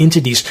channels and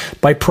entities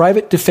by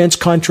private defense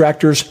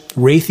contractors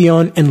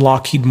Raytheon and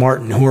Lockheed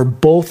Martin, who are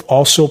both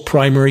also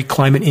primary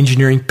climate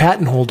engineering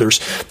patent holders.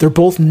 They're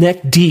both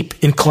neck deep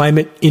in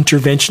climate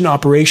intervention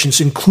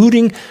operations,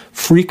 including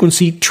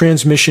frequency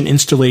transmission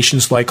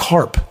installations like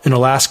HARP in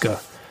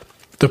Alaska.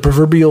 The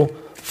proverbial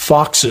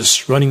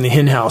foxes running the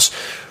henhouse,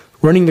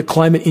 running the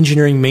climate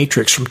engineering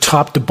matrix from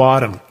top to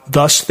bottom.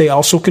 Thus, they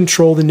also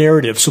control the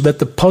narrative so that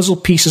the puzzle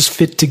pieces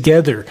fit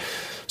together,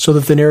 so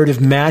that the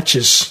narrative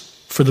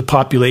matches for the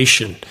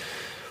population.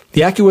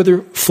 The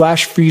AccuWeather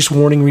flash freeze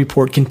warning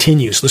report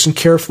continues. Listen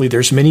carefully.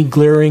 There's many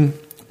glaring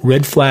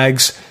red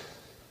flags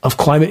of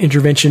climate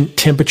intervention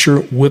temperature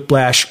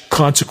whiplash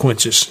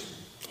consequences.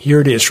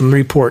 Here it is from the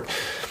report.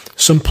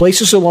 Some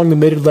places along the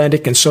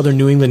mid-Atlantic and southern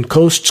New England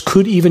coasts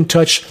could even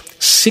touch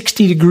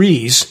 60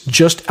 degrees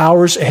just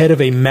hours ahead of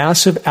a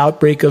massive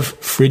outbreak of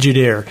frigid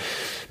air.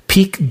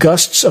 Peak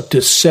gusts up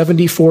to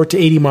 74 to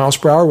 80 miles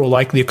per hour will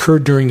likely occur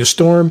during the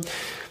storm.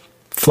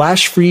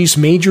 Flash freeze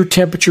major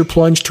temperature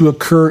plunge to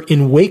occur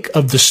in wake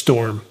of the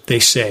storm, they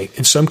say.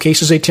 In some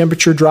cases, a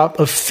temperature drop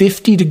of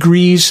 50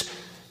 degrees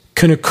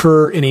can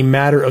occur in a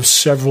matter of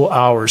several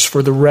hours.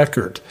 For the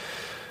record,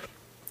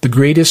 the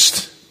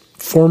greatest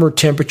former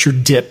temperature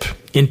dip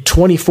in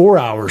 24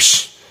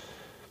 hours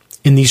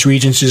in these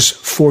regions is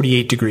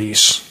 48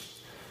 degrees.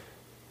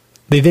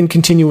 They then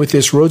continue with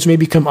this. Roads may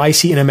become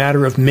icy in a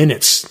matter of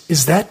minutes.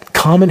 Is that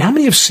common? How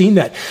many have seen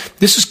that?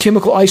 This is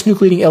chemical ice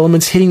nucleating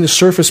elements hitting the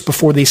surface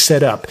before they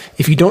set up.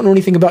 If you don't know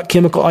anything about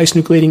chemical ice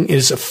nucleating, it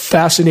is a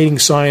fascinating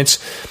science.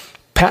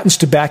 Patents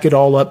to back it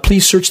all up.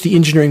 Please search the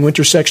engineering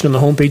winter section on the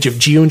homepage of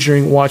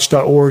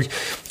geoengineeringwatch.org.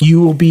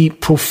 You will be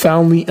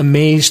profoundly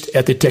amazed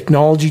at the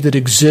technology that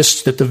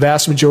exists that the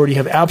vast majority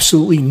have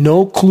absolutely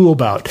no clue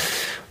about.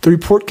 The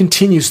report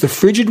continues, the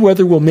frigid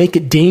weather will make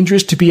it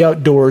dangerous to be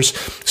outdoors.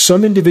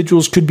 Some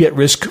individuals could be at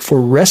risk for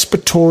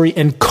respiratory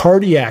and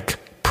cardiac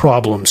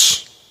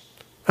problems.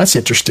 That's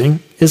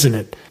interesting, isn't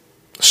it?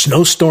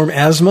 Snowstorm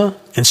asthma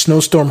and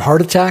snowstorm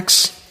heart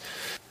attacks?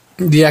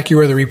 The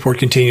AccuWeather report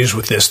continues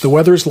with this. The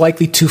weather is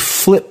likely to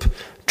flip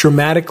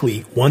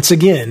dramatically once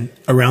again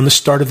around the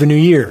start of the new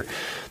year.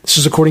 This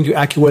is according to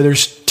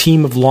AccuWeather's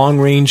team of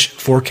long-range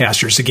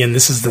forecasters. Again,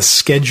 this is the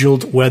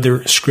scheduled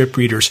weather script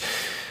readers.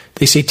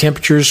 They say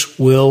temperatures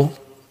will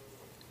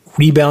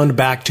rebound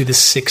back to the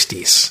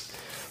 60s.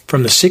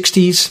 From the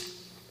 60s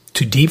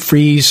to deep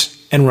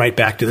freeze and right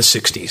back to the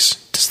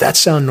 60s. Does that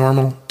sound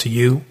normal to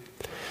you?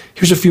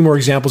 Here's a few more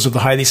examples of the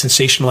highly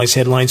sensationalized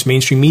headlines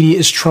mainstream media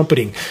is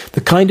trumpeting.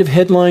 The kind of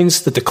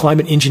headlines that the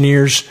climate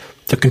engineers,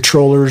 the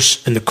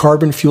controllers, and the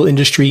carbon fuel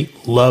industry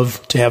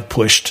love to have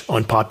pushed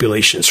on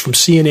populations. From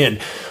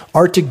CNN,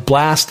 Arctic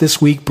blast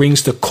this week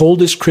brings the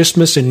coldest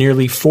Christmas in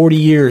nearly 40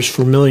 years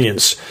for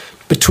millions,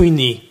 between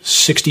the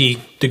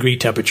 60-degree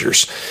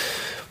temperatures.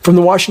 From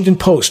the Washington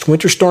Post,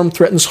 winter storm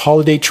threatens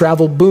holiday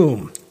travel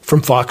boom.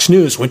 From Fox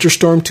News, winter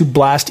storm to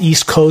blast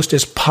East Coast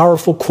as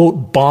powerful,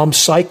 quote, bomb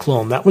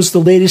cyclone. That was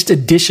the latest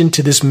addition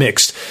to this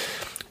mix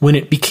when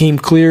it became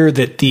clear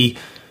that the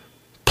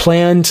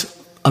planned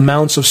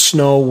amounts of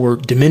snow were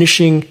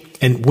diminishing,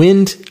 and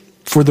wind,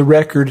 for the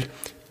record,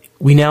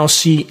 we now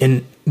see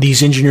in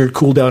these engineered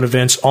cool-down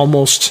events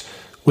almost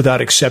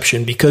without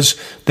exception, because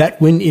that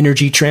wind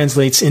energy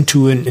translates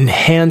into an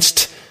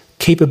enhanced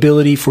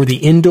capability for the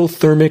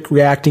endothermic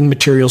reacting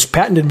materials,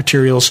 patented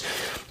materials,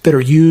 that are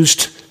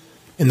used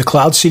in the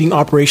cloud seeding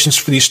operations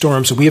for these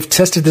storms. And we have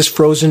tested this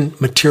frozen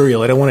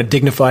material. I don't want to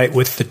dignify it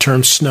with the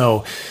term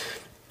snow,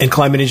 and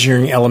climate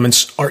engineering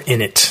elements are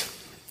in it.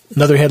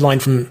 Another headline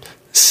from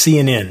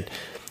CNN.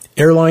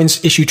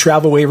 Airlines issue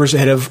travel waivers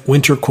ahead of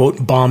winter,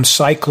 quote, bomb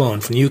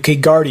cyclone. From the UK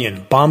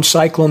Guardian, bomb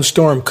cyclone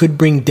storm could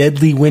bring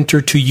deadly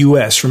winter to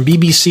U.S. From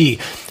BBC,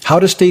 how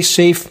to stay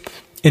safe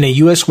in a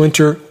U.S.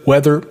 winter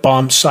weather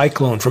bomb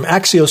cyclone. From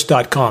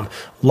Axios.com,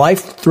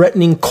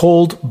 life-threatening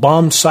cold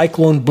bomb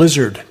cyclone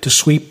blizzard to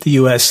sweep the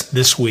U.S.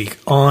 this week.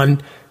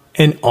 On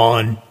and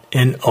on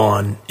and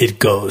on it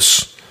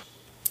goes.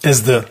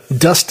 As the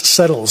dust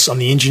settles on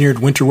the engineered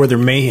winter weather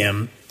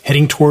mayhem,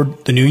 heading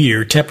toward the new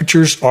year,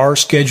 temperatures are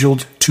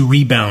scheduled to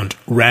rebound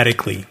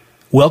radically.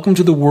 Welcome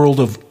to the world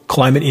of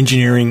climate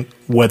engineering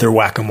weather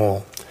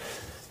whack-a-mole.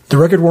 The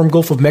record-warm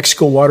Gulf of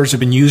Mexico waters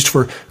have been used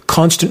for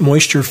constant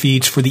moisture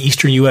feeds for the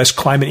eastern U.S.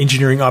 climate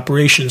engineering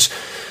operations,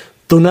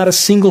 though not a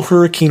single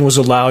hurricane was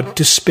allowed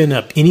to spin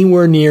up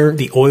anywhere near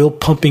the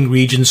oil-pumping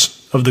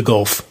regions of the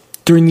Gulf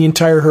during the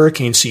entire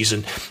hurricane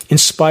season, in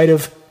spite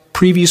of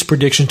previous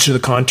predictions to the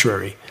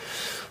contrary.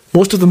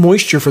 Most of the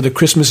moisture for the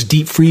Christmas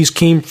deep freeze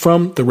came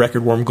from the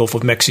record-warm Gulf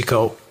of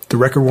Mexico, the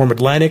record-warm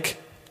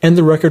Atlantic, and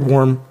the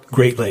record-warm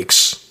Great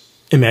Lakes.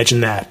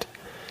 Imagine that.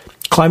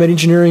 Climate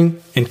engineering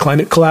and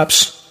climate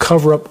collapse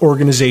cover-up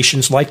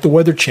organizations like the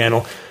Weather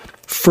Channel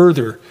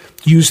further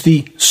use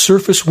the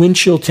surface wind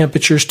chill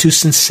temperatures to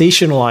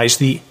sensationalize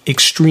the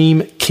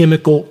extreme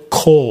chemical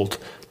cold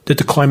that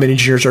the climate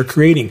engineers are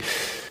creating.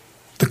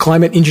 The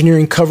climate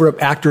engineering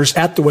cover-up actors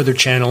at the Weather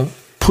Channel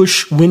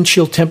push wind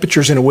chill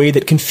temperatures in a way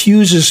that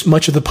confuses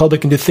much of the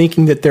public into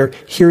thinking that they're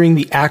hearing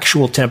the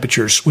actual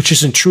temperatures, which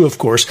isn't true, of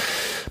course.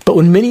 But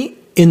when many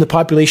in the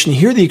population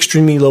hear the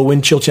extremely low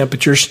wind chill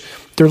temperatures,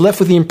 they're left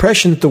with the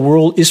impression that the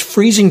world is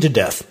freezing to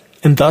death,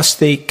 and thus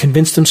they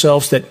convince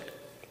themselves that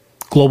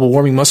global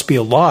warming must be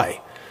a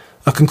lie,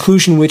 a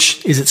conclusion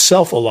which is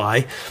itself a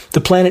lie. The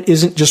planet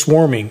isn't just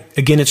warming.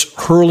 Again, it's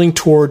hurling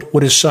toward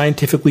what is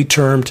scientifically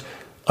termed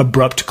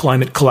abrupt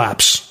climate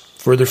collapse,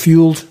 further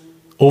fueled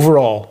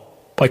overall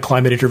by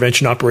climate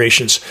intervention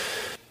operations.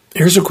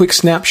 Here's a quick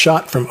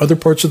snapshot from other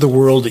parts of the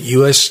world at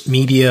U.S.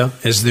 media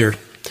as they're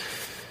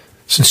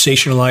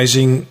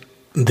sensationalizing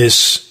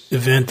this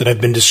event that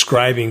I've been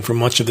describing for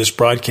much of this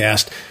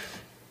broadcast.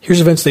 Here's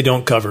events they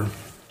don't cover.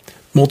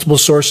 Multiple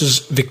sources.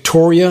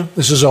 Victoria,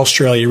 this is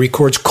Australia,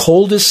 records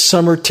coldest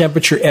summer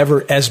temperature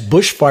ever as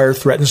bushfire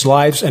threatens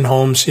lives and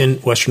homes in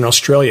Western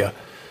Australia.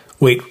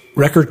 Wait,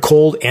 record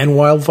cold and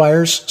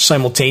wildfires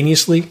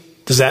simultaneously?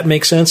 Does that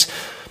make sense?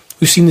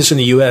 We've seen this in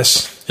the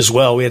U.S. as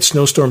well. We had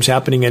snowstorms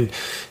happening in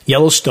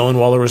Yellowstone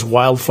while there was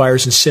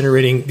wildfires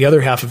incinerating the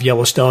other half of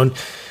Yellowstone.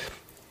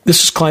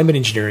 This is climate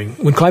engineering.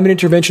 When climate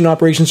intervention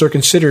operations are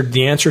considered,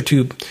 the answer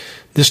to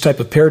this type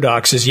of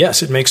paradox is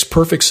yes, it makes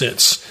perfect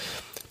sense.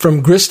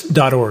 From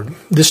grist.org,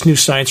 this new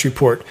science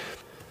report,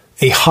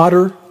 a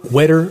hotter,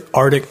 wetter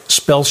Arctic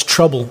spells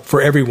trouble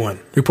for everyone.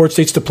 Report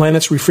states the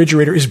planet's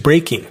refrigerator is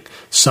breaking,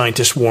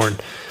 scientists warn.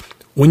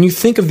 When you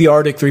think of the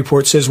Arctic, the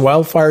report says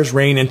wildfires,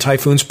 rain, and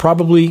typhoons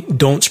probably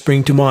don't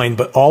spring to mind,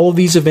 but all of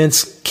these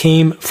events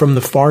came from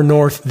the far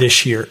north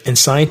this year, and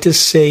scientists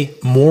say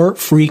more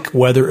freak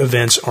weather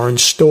events are in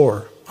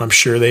store. I'm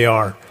sure they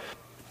are.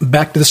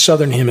 Back to the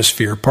southern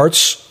hemisphere,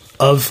 parts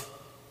of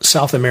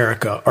South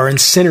America are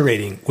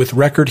incinerating with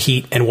record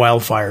heat and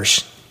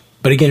wildfires.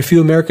 But again,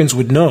 few Americans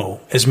would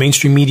know, as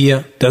mainstream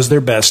media does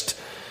their best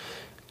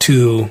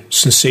to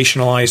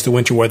sensationalize the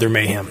winter weather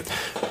mayhem.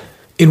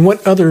 In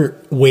what other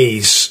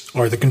ways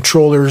are the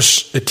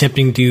controllers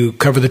attempting to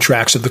cover the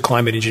tracks of the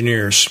climate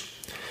engineers?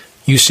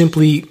 You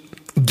simply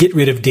get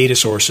rid of data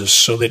sources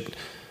so that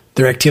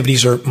their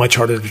activities are much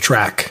harder to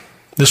track.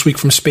 This week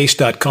from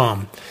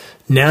space.com,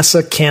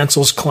 NASA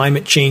cancels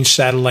climate change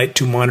satellite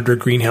to monitor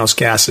greenhouse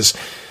gases.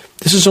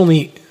 This is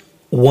only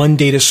one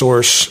data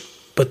source,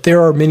 but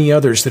there are many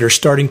others that are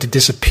starting to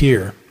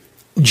disappear.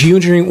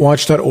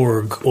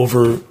 Geoengineeringwatch.org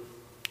over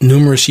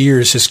numerous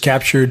years has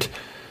captured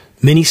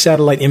many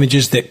satellite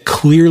images that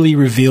clearly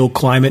reveal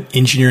climate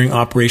engineering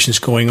operations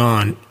going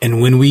on. And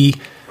when we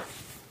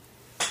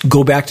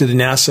go back to the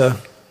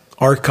NASA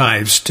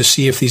archives to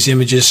see if these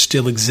images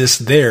still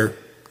exist there,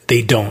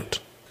 they don't.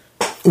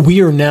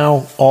 We are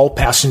now all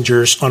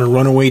passengers on a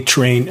runaway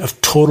train of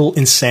total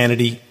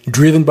insanity,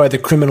 driven by the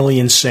criminally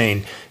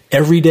insane.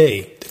 Every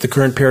day that the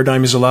current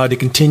paradigm is allowed to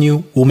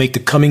continue will make the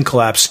coming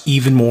collapse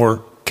even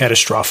more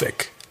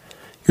catastrophic.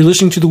 You're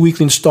listening to the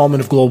weekly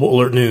installment of Global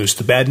Alert News,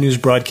 the Bad News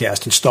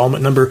Broadcast,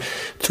 installment number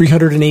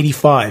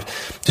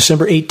 385,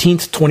 December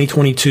 18th,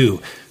 2022.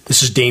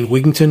 This is Dane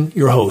Wigington,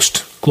 your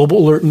host. Global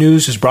Alert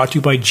News is brought to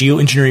you by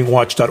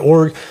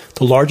Geoengineeringwatch.org,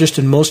 the largest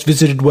and most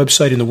visited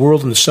website in the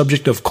world on the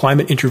subject of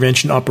climate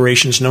intervention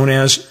operations known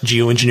as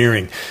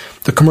geoengineering.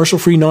 The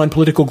commercial-free,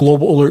 non-political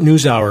Global Alert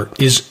News Hour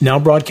is now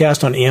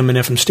broadcast on AM and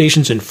FM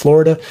stations in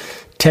Florida,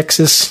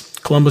 Texas,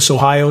 Columbus,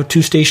 Ohio,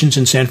 2 stations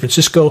in San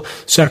Francisco,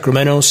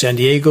 Sacramento, San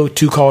Diego,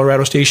 2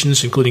 Colorado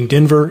stations, including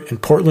Denver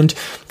and Portland,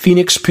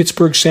 Phoenix,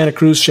 Pittsburgh, Santa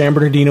Cruz, San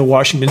Bernardino,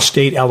 Washington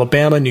State,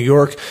 Alabama, New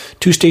York,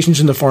 2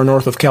 stations in the far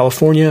north of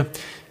California,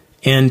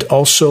 and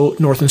also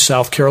North and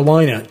South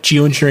Carolina.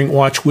 Geoengineering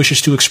Watch wishes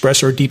to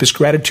express our deepest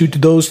gratitude to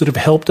those that have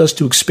helped us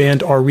to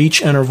expand our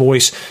reach and our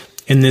voice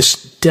in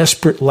this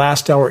desperate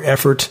last-hour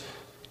effort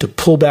to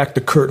pull back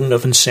the curtain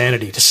of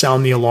insanity, to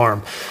sound the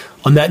alarm.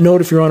 On that note,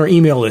 if you're on our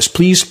email list,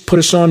 please put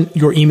us on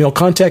your email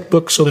contact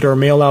book so that our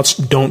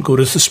mailouts don't go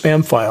to the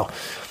spam file.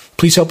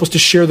 Please help us to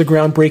share the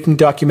groundbreaking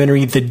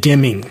documentary, The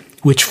Dimming,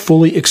 which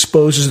fully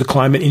exposes the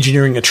climate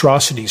engineering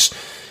atrocities.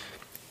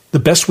 The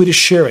best way to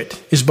share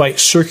it is by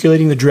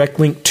circulating the direct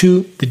link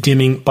to The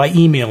Dimming by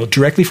email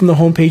directly from the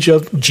homepage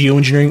of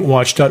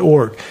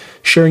geoengineeringwatch.org.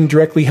 Sharing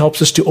directly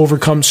helps us to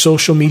overcome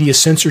social media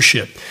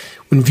censorship.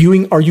 When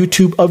viewing our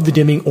YouTube of The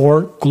Dimming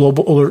or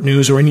Global Alert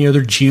News or any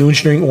other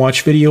Geoengineering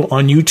Watch video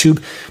on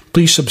YouTube,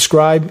 please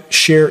subscribe,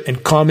 share,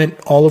 and comment,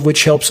 all of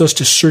which helps us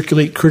to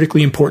circulate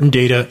critically important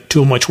data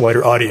to a much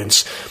wider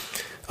audience.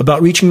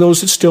 About reaching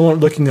those that still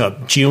aren't looking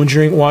up,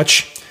 Geoengineering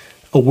Watch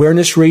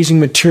awareness-raising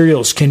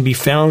materials can be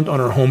found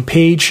on our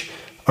homepage.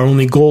 Our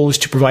only goal is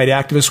to provide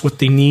activists what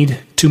they need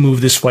to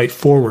move this fight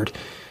forward.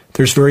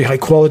 There's very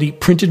high-quality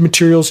printed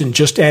materials and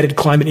just added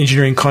climate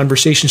engineering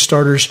conversation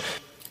starters,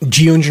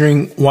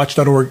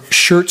 Geoengineeringwatch.org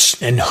shirts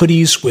and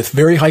hoodies with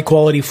very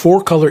high-quality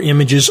 4-color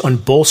images on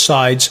both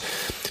sides,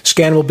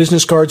 scannable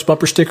business cards,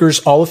 bumper stickers,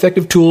 all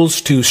effective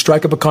tools to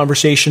strike up a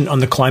conversation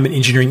on the climate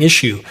engineering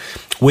issue.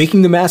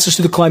 Waking the masses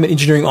to the climate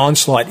engineering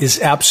onslaught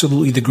is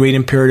absolutely the great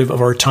imperative of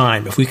our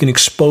time. If we can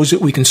expose it,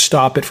 we can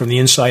stop it from the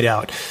inside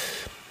out.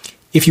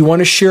 If you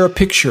want to share a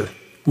picture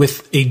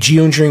with a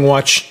Geoengineering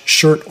Watch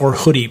shirt or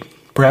hoodie,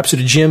 perhaps at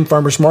a gym,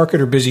 farmer's market,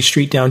 or busy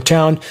street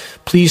downtown,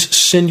 please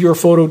send your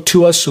photo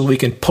to us so we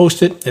can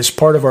post it as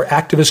part of our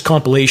activist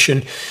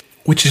compilation,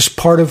 which is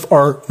part of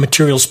our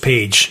materials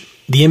page.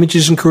 The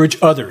images encourage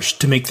others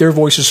to make their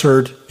voices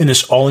heard in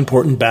this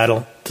all-important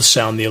battle to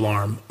sound the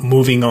alarm.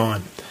 Moving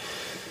on.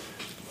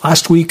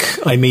 Last week,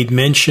 I made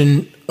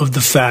mention of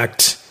the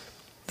fact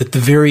that the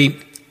very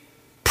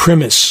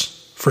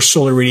premise for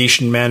solar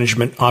radiation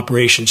management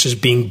operations is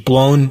being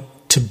blown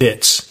to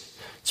bits.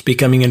 It's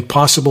becoming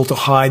impossible to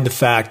hide the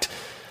fact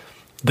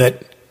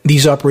that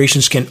these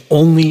operations can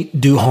only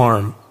do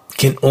harm,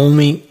 can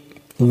only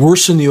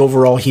worsen the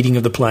overall heating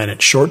of the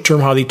planet.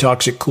 Short-term, highly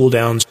toxic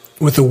cooldowns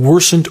with a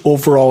worsened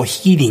overall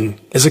heating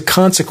as a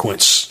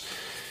consequence.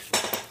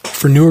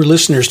 For newer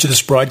listeners to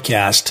this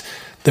broadcast,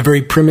 the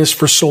very premise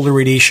for solar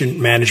radiation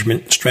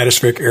management,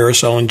 stratospheric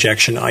aerosol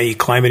injection, i.e.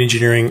 climate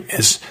engineering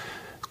as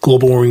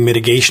global warming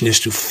mitigation, is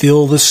to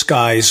fill the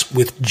skies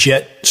with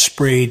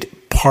jet-sprayed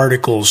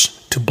particles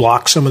to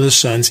block some of the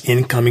sun's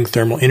incoming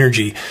thermal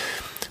energy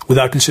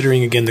without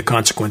considering, again, the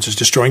consequences,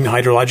 destroying the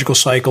hydrological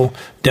cycle,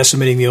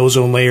 decimating the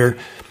ozone layer,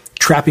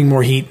 trapping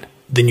more heat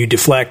than you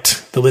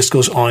deflect. The list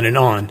goes on and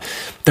on.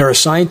 There are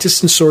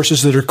scientists and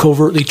sources that are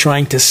covertly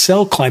trying to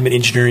sell climate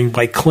engineering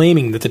by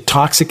claiming that the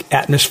toxic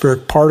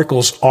atmospheric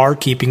particles are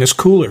keeping us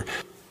cooler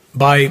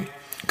by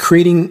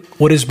creating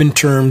what has been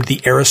termed the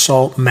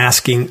aerosol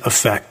masking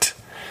effect.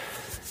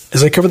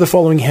 As I cover the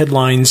following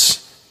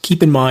headlines,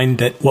 keep in mind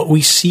that what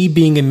we see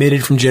being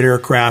emitted from jet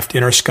aircraft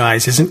in our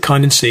skies isn't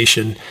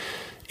condensation,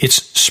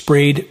 it's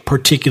sprayed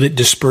particulate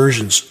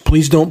dispersions.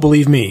 Please don't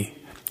believe me.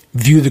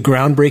 View the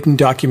groundbreaking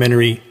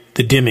documentary,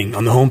 The Dimming,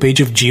 on the homepage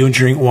of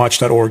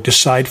geoengineeringwatch.org.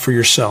 Decide for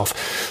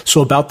yourself.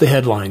 So about the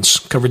headlines,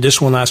 covered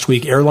this one last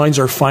week. Airlines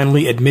are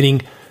finally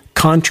admitting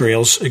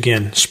contrails,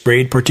 again,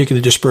 sprayed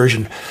particulate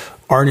dispersion,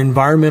 are an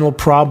environmental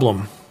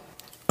problem.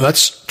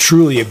 That's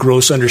truly a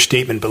gross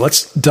understatement, but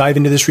let's dive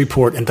into this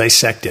report and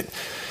dissect it.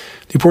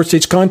 The report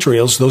states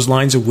contrails, those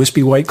lines of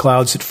wispy white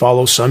clouds that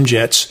follow some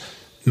jets,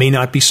 may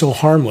not be so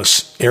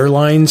harmless.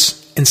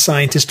 Airlines and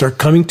scientists are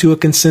coming to a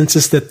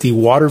consensus that the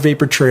water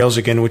vapor trails,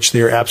 again, which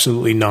they are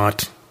absolutely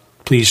not.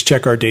 Please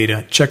check our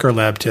data, check our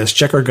lab tests,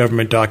 check our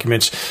government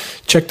documents,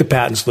 check the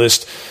patents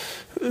list.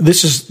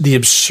 This is the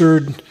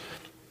absurd,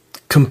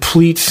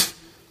 complete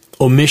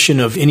omission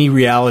of any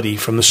reality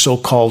from the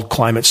so-called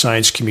climate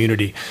science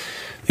community.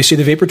 They say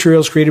the vapor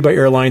trails created by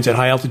airlines at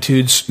high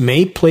altitudes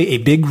may play a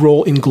big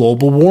role in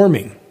global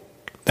warming.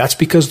 That's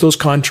because those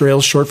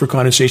contrails, short for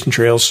condensation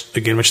trails,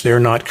 again, which they are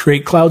not,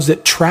 create clouds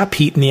that trap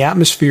heat in the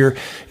atmosphere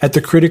at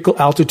the critical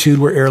altitude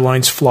where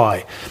airlines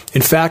fly.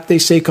 In fact, they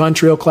say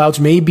contrail clouds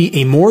may be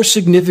a more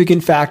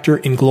significant factor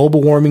in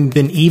global warming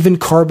than even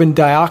carbon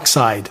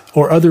dioxide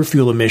or other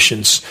fuel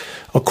emissions,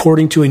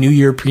 according to a new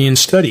European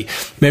study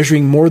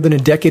measuring more than a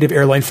decade of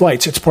airline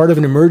flights. It's part of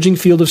an emerging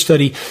field of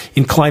study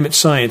in climate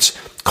science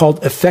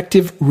called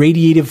effective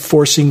radiative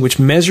forcing, which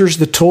measures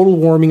the total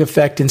warming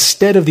effect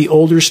instead of the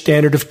older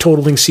standard of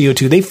totaling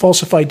CO2. They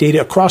falsify data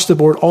across the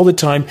board all the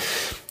time,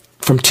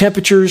 from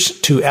temperatures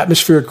to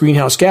atmospheric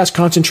greenhouse gas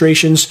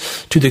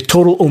concentrations to the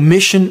total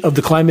omission of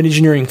the climate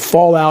engineering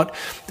fallout.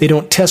 They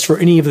don't test for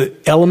any of the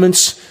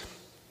elements,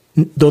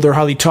 though they're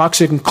highly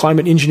toxic in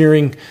climate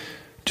engineering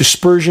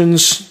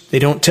dispersions. They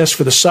don't test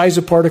for the size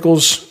of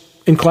particles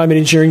in climate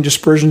engineering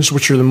dispersions,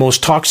 which are the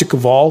most toxic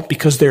of all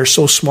because they're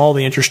so small.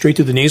 They enter straight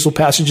through the nasal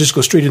passages,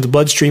 go straight into the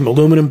bloodstream.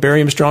 Aluminum,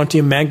 barium,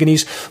 strontium,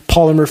 manganese,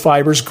 polymer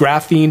fibers,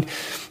 graphene.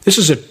 This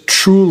is a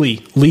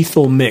truly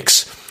lethal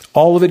mix.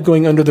 All of it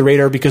going under the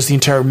radar because the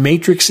entire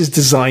matrix is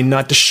designed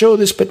not to show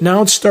this, but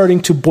now it's starting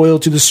to boil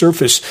to the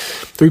surface.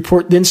 The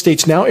report then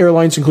states now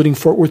airlines, including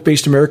Fort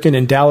Worth-based American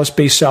and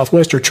Dallas-based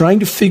Southwest, are trying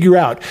to figure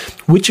out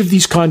which of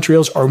these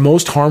contrails are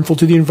most harmful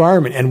to the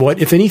environment and what,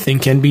 if anything,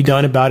 can be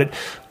done about it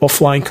while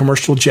flying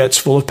commercial jets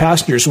full of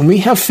passengers. When we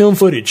have film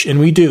footage, and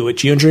we do at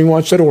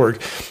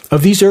geoengineeringwatch.org,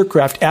 of these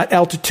aircraft at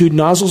altitude,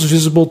 nozzles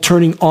visible,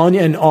 turning on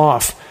and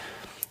off,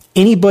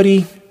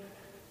 anybody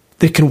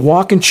that can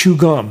walk and chew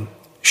gum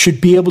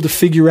should be able to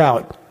figure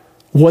out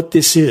what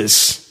this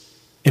is.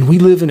 And we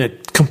live in a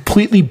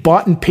completely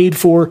bought and paid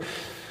for,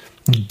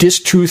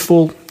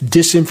 distruthful,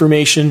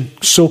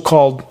 disinformation,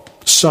 so-called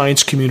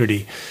science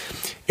community.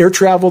 Air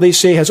travel, they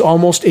say, has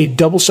almost a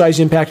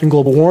double-sized impact on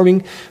global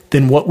warming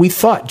than what we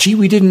thought. Gee,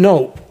 we didn't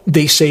know.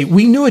 They say,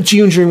 we knew at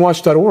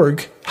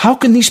geoengineeringwatch.org. How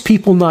can these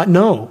people not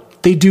know?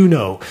 They do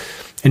know.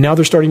 And now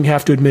they're starting to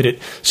have to admit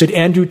it. Said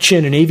Andrew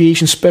Chin, an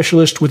aviation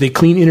specialist with a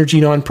clean energy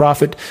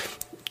nonprofit,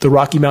 the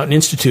Rocky Mountain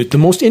Institute. The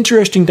most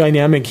interesting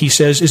dynamic, he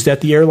says, is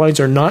that the airlines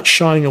are not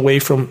shying away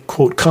from,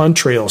 quote,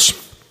 contrails.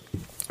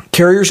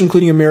 Carriers,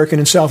 including American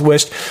and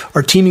Southwest,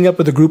 are teaming up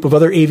with a group of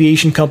other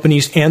aviation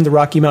companies and the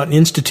Rocky Mountain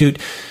Institute.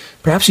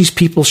 Perhaps these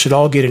people should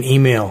all get an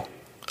email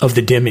of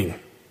the dimming.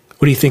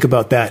 What do you think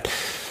about that?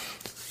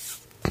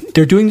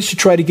 They're doing this to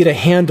try to get a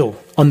handle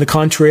on the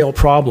contrail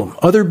problem.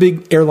 Other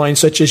big airlines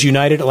such as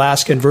United,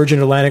 Alaska, and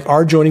Virgin Atlantic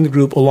are joining the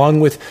group,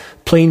 along with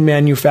plane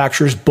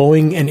manufacturers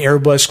Boeing and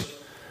Airbus.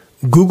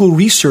 Google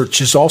Research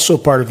is also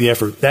part of the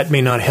effort. That may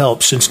not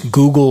help since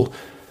Google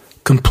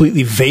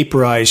completely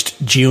vaporized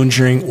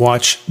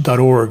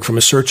geoengineeringwatch.org from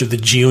a search of the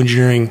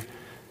geoengineering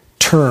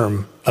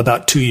term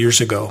about 2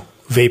 years ago.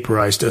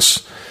 Vaporized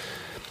us.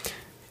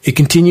 It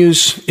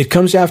continues. It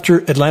comes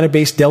after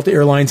Atlanta-based Delta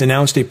Airlines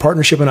announced a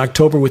partnership in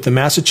October with the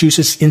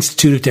Massachusetts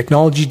Institute of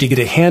Technology to get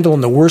a handle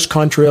on the worst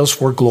contrails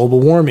for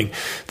global warming.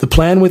 The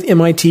plan with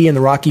MIT and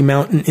the Rocky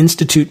Mountain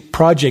Institute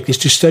project is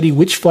to study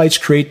which flights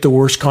create the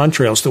worst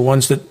contrails, the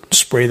ones that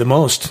spray the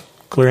most.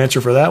 Clear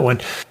answer for that one.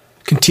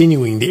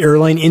 Continuing, the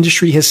airline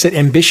industry has set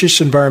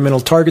ambitious environmental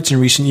targets in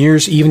recent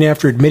years, even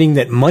after admitting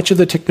that much of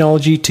the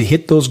technology to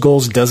hit those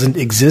goals doesn't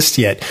exist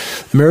yet.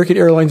 American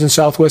Airlines and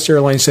Southwest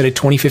Airlines set a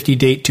 2050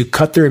 date to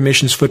cut their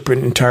emissions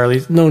footprint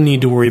entirely. No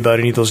need to worry about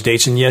any of those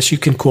dates. And yes, you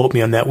can quote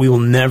me on that. We will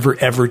never,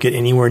 ever get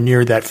anywhere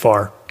near that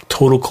far.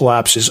 Total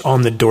collapse is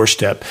on the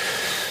doorstep.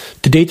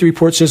 To date, the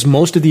report says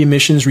most of the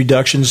emissions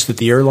reductions that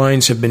the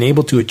airlines have been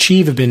able to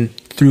achieve have been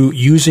through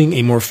using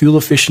a more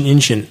fuel-efficient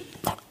engine,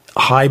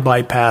 high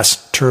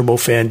bypass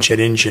turbofan jet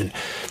engine.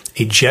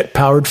 A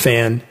jet-powered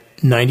fan,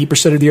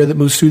 90% of the air that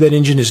moves through that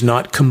engine is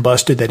not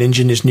combusted. That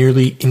engine is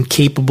nearly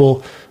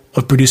incapable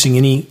of producing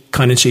any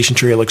condensation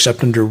trail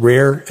except under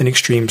rare and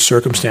extreme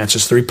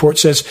circumstances. The report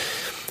says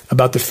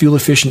about the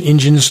fuel-efficient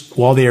engines,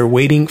 while they are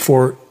waiting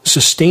for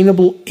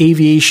sustainable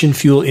aviation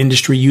fuel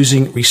industry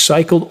using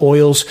recycled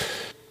oils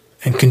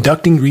and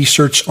conducting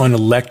research on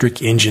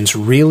electric engines.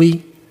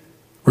 Really?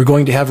 we're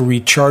going to have a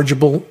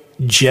rechargeable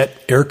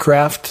jet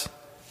aircraft,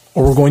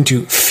 or we're going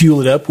to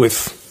fuel it up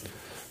with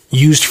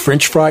used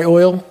French fry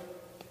oil?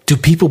 Do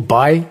people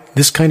buy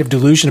this kind of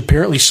delusion?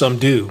 Apparently some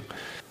do.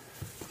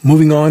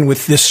 Moving on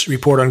with this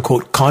report on,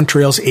 quote,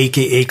 contrails,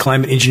 aka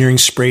climate engineering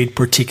sprayed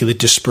particulate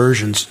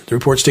dispersions. The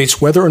report states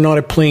whether or not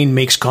a plane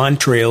makes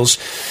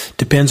contrails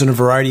depends on a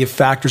variety of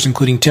factors,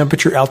 including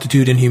temperature,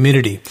 altitude, and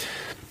humidity.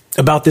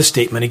 About this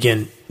statement,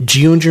 again,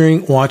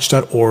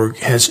 geoengineeringwatch.org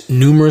has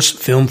numerous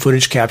film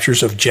footage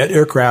captures of jet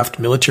aircraft,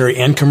 military,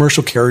 and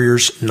commercial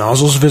carriers,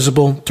 nozzles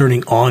visible,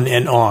 turning on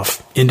and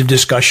off. End of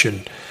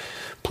discussion.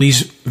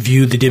 Please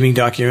view the dimming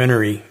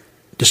documentary.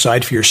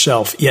 Decide for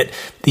yourself. Yet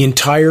the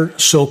entire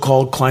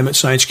so-called climate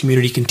science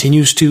community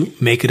continues to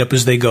make it up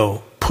as they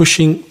go,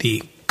 pushing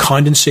the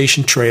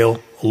condensation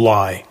trail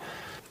lie.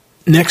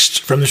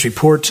 Next, from this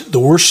report, the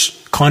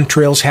worst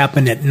contrails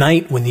happen at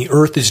night when the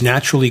Earth is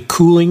naturally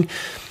cooling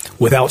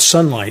without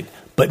sunlight,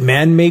 but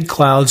man-made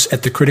clouds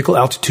at the critical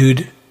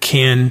altitude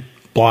can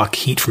block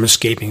heat from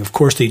escaping. Of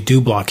course, they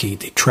do block heat.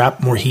 They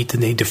trap more heat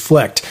than they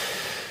deflect.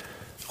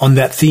 On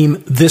that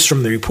theme, this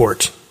from the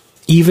report.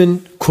 Even,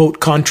 quote,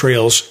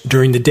 contrails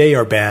during the day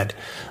are bad,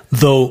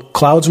 though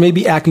clouds may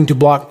be acting to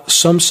block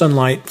some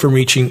sunlight from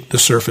reaching the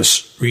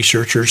surface,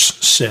 researchers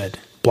said.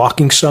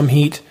 Blocking some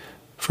heat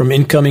from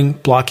incoming,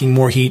 blocking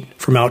more heat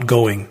from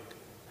outgoing.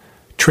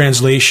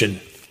 Translation,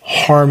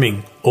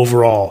 harming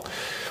overall.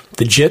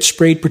 The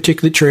jet-sprayed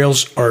particulate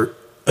trails are,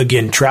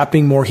 again,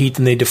 trapping more heat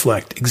than they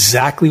deflect.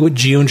 Exactly what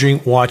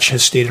Geoengineering Watch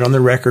has stated on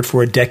the record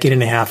for a decade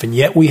and a half, and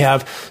yet we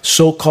have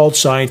so-called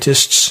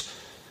scientists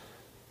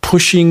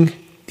pushing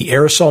the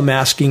aerosol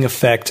masking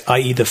effect,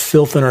 i.e. the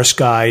filth in our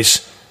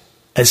skies,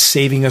 as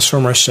saving us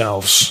from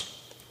ourselves.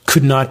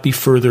 Could not be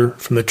further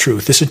from the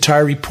truth. This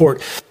entire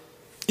report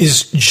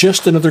is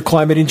just another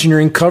climate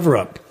engineering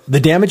cover-up. The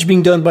damage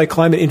being done by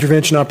climate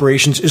intervention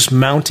operations is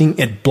mounting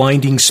at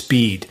blinding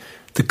speed.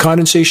 The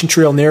condensation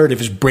trail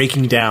narrative is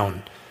breaking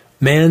down.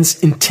 Man's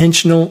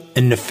intentional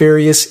and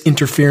nefarious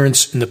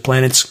interference in the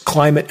planet's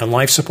climate and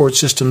life support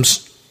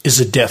systems is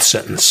a death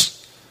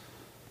sentence.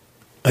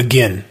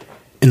 Again,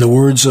 in the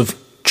words of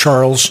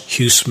Charles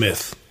Hugh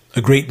Smith,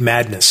 a great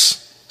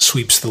madness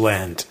sweeps the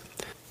land.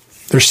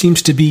 There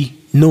seems to be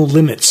no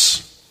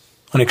limits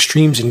on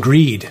extremes in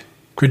greed,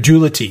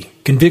 credulity,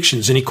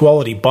 convictions,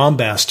 inequality,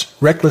 bombast,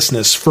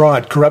 recklessness,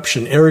 fraud,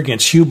 corruption,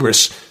 arrogance,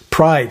 hubris,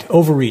 pride,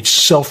 overreach,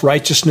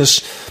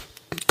 self-righteousness,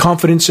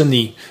 confidence in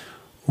the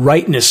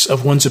rightness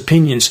of one's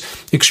opinions.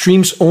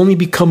 Extremes only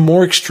become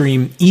more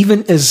extreme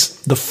even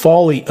as the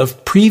folly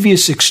of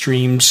previous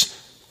extremes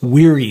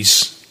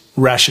wearies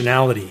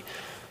rationality.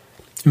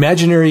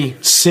 Imaginary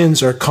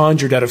sins are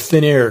conjured out of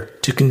thin air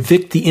to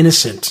convict the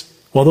innocent,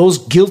 while those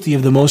guilty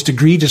of the most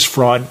egregious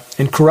fraud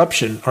and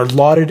corruption are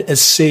lauded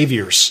as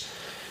saviors.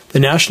 The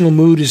national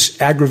mood is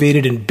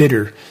aggravated and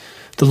bitter.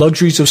 The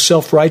luxuries of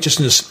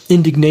self-righteousness,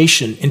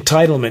 indignation,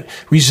 entitlement,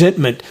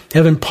 resentment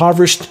have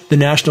impoverished the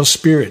national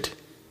spirit.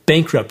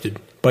 Bankrupted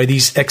by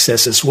these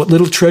excesses, what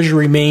little treasure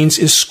remains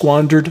is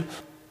squandered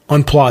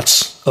on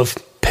plots of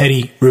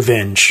petty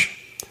revenge.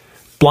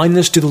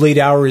 Blindness to the late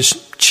hour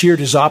is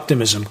cheered as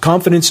optimism.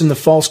 Confidence in the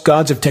false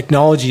gods of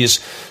technology is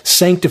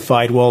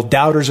sanctified, while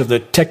doubters of the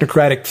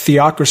technocratic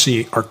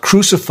theocracy are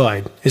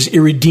crucified as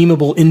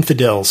irredeemable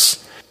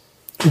infidels.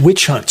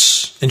 Witch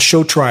hunts and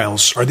show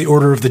trials are the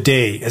order of the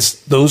day,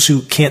 as those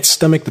who can't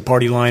stomach the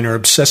party line are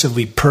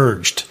obsessively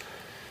purged.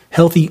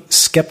 Healthy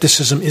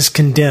skepticism is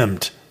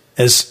condemned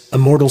as a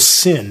mortal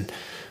sin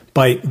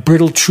by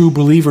brittle true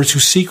believers who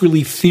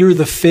secretly fear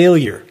the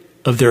failure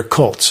of their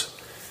cult.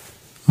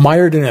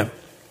 Mired in a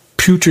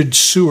putrid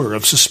sewer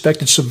of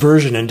suspected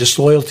subversion and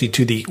disloyalty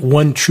to the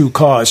one true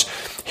cause,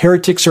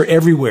 heretics are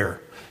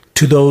everywhere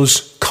to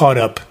those caught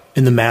up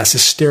in the mass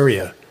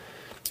hysteria.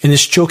 In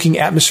this choking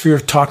atmosphere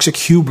of toxic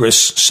hubris,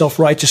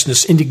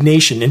 self-righteousness,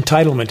 indignation,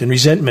 entitlement, and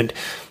resentment,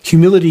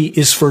 humility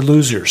is for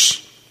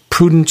losers.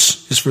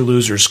 Prudence is for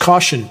losers.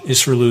 Caution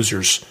is for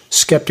losers.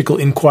 Skeptical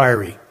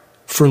inquiry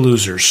for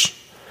losers.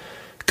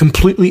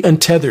 Completely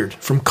untethered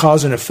from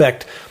cause and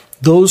effect,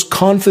 those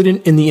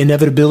confident in the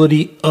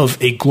inevitability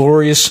of a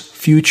glorious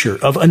future,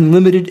 of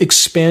unlimited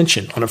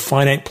expansion on a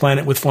finite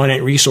planet with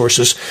finite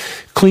resources,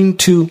 cling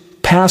to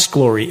past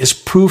glory as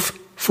proof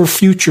for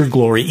future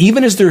glory,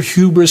 even as their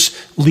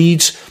hubris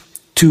leads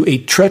to a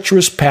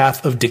treacherous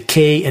path of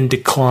decay and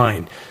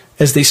decline.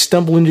 As they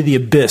stumble into the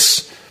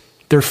abyss,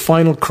 their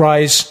final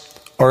cries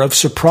are of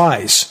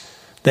surprise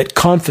that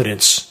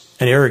confidence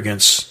and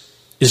arrogance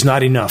is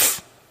not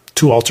enough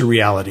to alter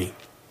reality.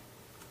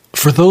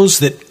 For those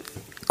that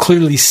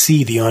clearly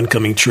see the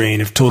oncoming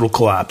train of total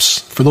collapse,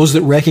 for those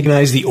that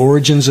recognize the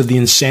origins of the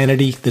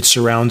insanity that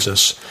surrounds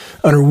us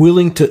and are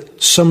willing to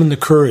summon the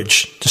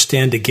courage to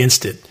stand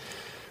against it,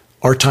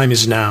 our time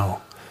is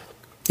now.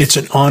 It's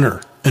an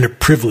honor and a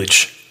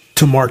privilege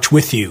to march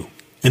with you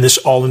in this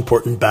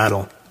all-important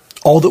battle.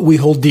 All that we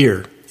hold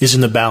dear is in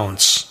the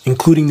balance,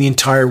 including the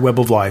entire web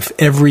of life,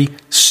 every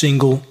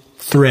single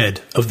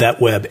thread of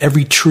that web,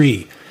 every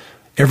tree,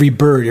 every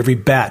bird, every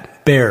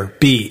bat, bear,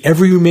 bee,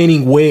 every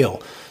remaining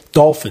whale,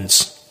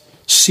 dolphins,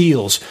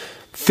 seals,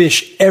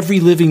 fish, every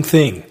living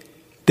thing.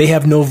 They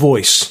have no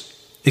voice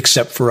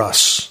except for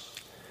us.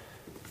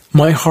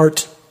 My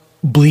heart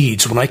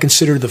bleeds when I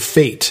consider the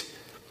fate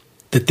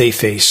that they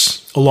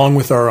face, along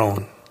with our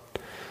own.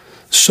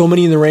 So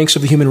many in the ranks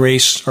of the human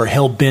race are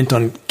hell-bent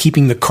on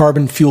keeping the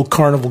carbon fuel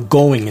carnival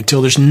going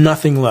until there's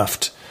nothing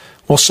left,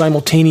 while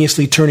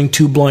simultaneously turning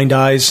two blind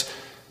eyes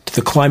to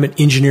the climate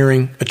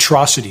engineering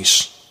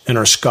atrocities in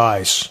our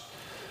skies.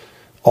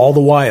 All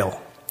the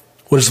while,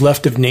 what is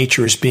left of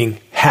nature is being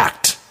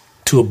hacked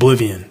to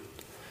oblivion.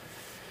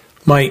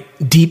 My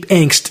deep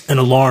angst and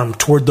alarm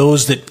toward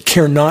those that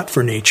care not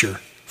for nature,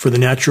 for the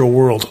natural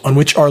world on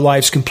which our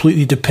lives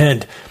completely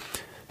depend,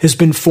 has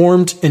been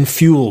formed and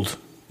fueled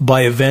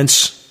by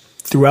events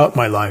throughout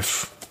my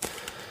life.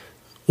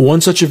 One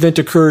such event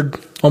occurred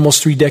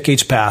almost 3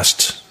 decades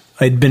past.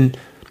 I'd been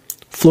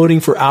floating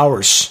for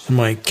hours in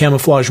my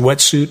camouflage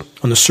wetsuit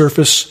on the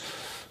surface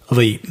of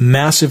a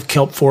massive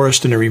kelp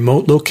forest in a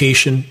remote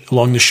location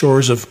along the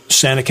shores of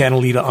Santa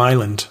Catalina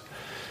Island.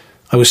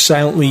 I was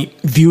silently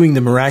viewing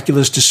the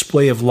miraculous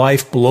display of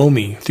life below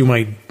me through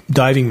my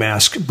diving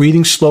mask,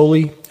 breathing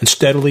slowly and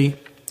steadily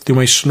through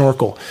my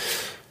snorkel,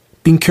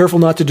 being careful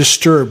not to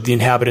disturb the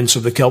inhabitants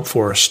of the kelp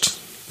forest.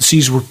 The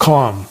seas were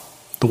calm.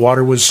 The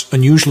water was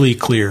unusually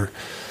clear.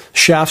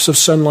 Shafts of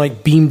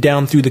sunlight beamed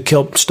down through the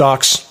kelp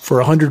stalks for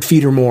 100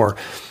 feet or more.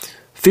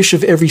 Fish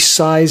of every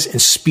size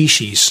and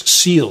species,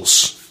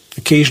 seals,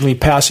 occasionally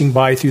passing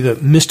by through the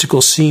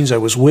mystical scenes I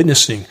was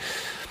witnessing.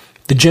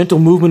 The gentle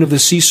movement of the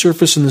sea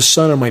surface in the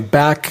sun on my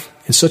back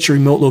in such a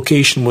remote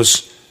location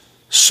was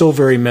so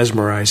very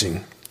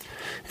mesmerizing.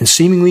 And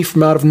seemingly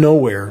from out of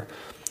nowhere,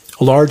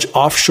 a large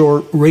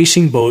offshore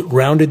racing boat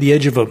rounded the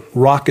edge of a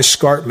rock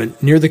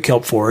escarpment near the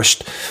kelp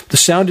forest. The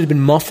sound had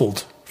been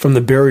muffled from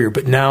the barrier,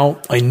 but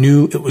now I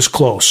knew it was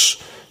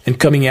close and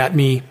coming at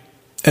me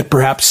at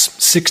perhaps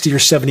 60 or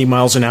 70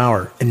 miles an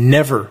hour. And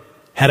never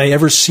had I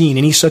ever seen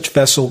any such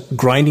vessel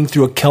grinding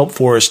through a kelp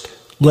forest,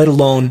 let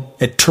alone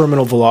at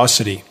terminal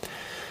velocity.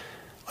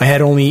 I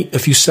had only a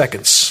few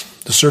seconds.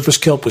 The surface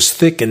kelp was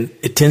thick and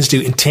it tends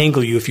to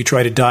entangle you if you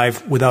try to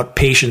dive without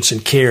patience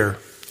and care.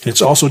 And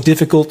it's also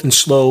difficult and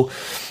slow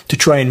to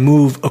try and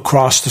move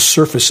across the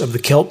surface of the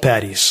kelp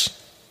patties.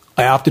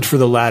 I opted for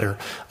the latter.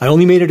 I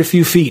only made it a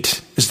few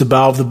feet as the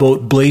bow of the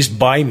boat blazed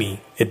by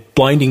me at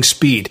blinding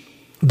speed.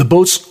 The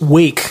boat's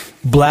wake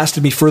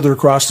blasted me further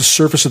across the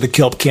surface of the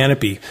kelp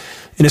canopy.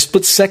 In a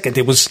split second,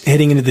 it was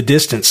heading into the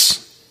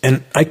distance,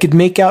 and I could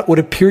make out what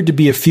appeared to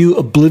be a few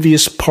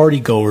oblivious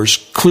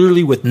partygoers,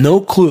 clearly with no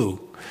clue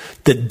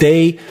that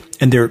they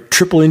and their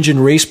triple-engine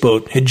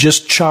raceboat had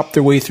just chopped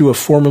their way through a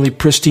formerly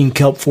pristine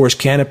kelp forest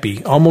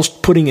canopy,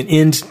 almost putting an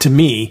end to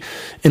me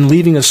and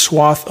leaving a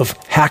swath of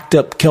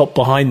hacked-up kelp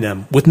behind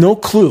them, with no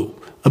clue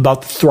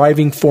about the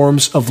thriving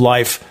forms of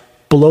life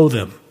below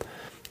them.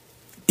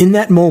 In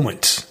that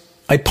moment,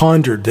 I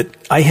pondered that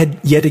I had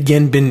yet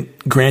again been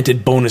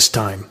granted bonus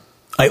time.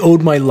 I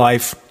owed my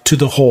life to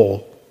the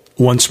whole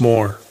once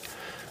more.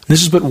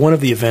 This is but one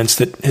of the events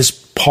that has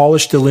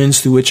polished the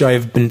lens through which I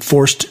have been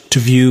forced to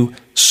view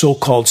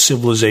so-called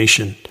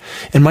civilization.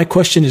 And my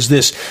question is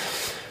this: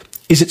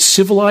 is it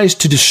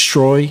civilized to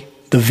destroy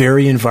the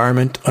very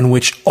environment on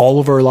which all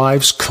of our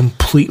lives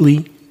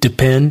completely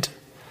depend?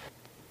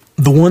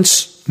 The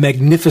once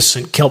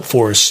magnificent kelp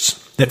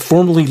forests that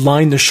formerly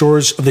lined the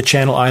shores of the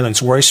Channel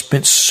Islands, where I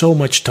spent so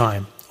much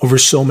time over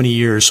so many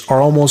years,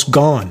 are almost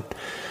gone.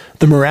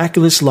 The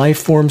miraculous life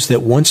forms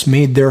that once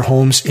made their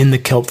homes in the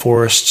kelp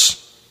forests,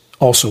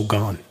 also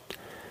gone.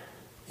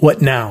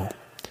 What now?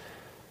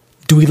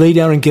 Do we lay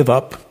down and give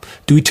up?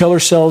 Do we tell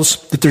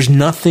ourselves that there's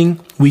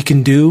nothing we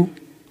can do,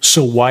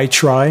 so why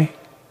try?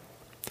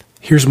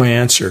 Here's my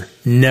answer: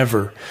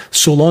 never.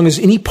 So long as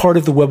any part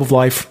of the web of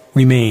life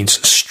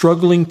remains,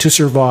 struggling to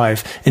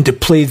survive and to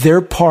play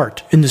their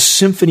part in the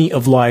symphony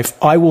of life,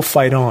 I will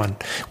fight on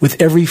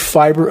with every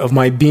fiber of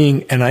my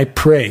being, and I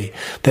pray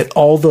that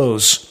all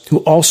those who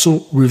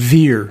also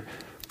revere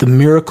the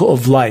miracle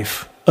of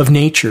life, of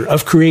nature,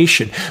 of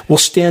creation, will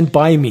stand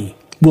by me,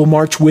 will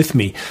march with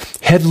me,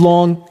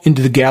 headlong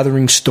into the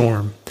gathering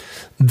storm.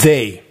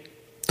 They,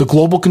 the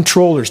global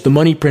controllers, the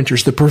money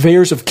printers, the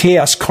purveyors of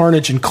chaos,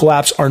 carnage, and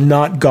collapse, are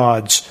not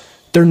gods.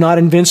 They're not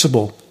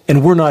invincible,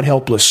 and we're not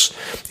helpless.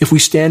 If we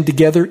stand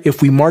together,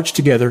 if we march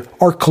together,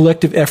 our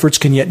collective efforts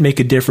can yet make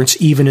a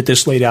difference even at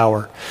this late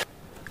hour.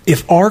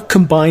 If our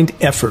combined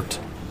effort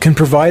can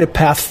provide a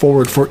path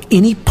forward for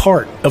any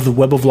part of the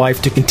web of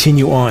life to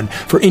continue on,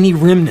 for any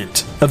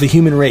remnant of the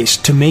human race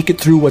to make it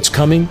through what's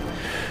coming,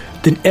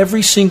 then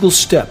every single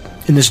step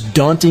in this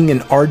daunting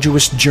and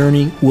arduous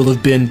journey will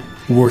have been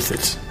worth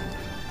it.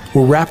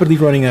 We're rapidly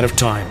running out of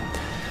time.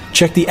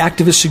 Check the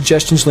activist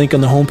suggestions link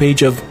on the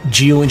homepage of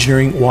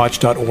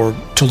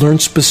geoengineeringwatch.org to learn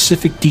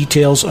specific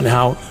details on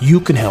how you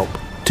can help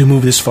to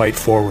move this fight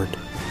forward.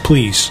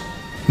 Please,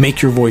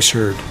 make your voice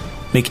heard.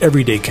 Make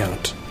every day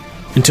count.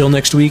 Until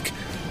next week,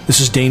 this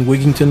is Dane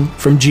Wigington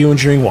from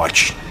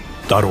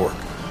geoengineeringwatch.org.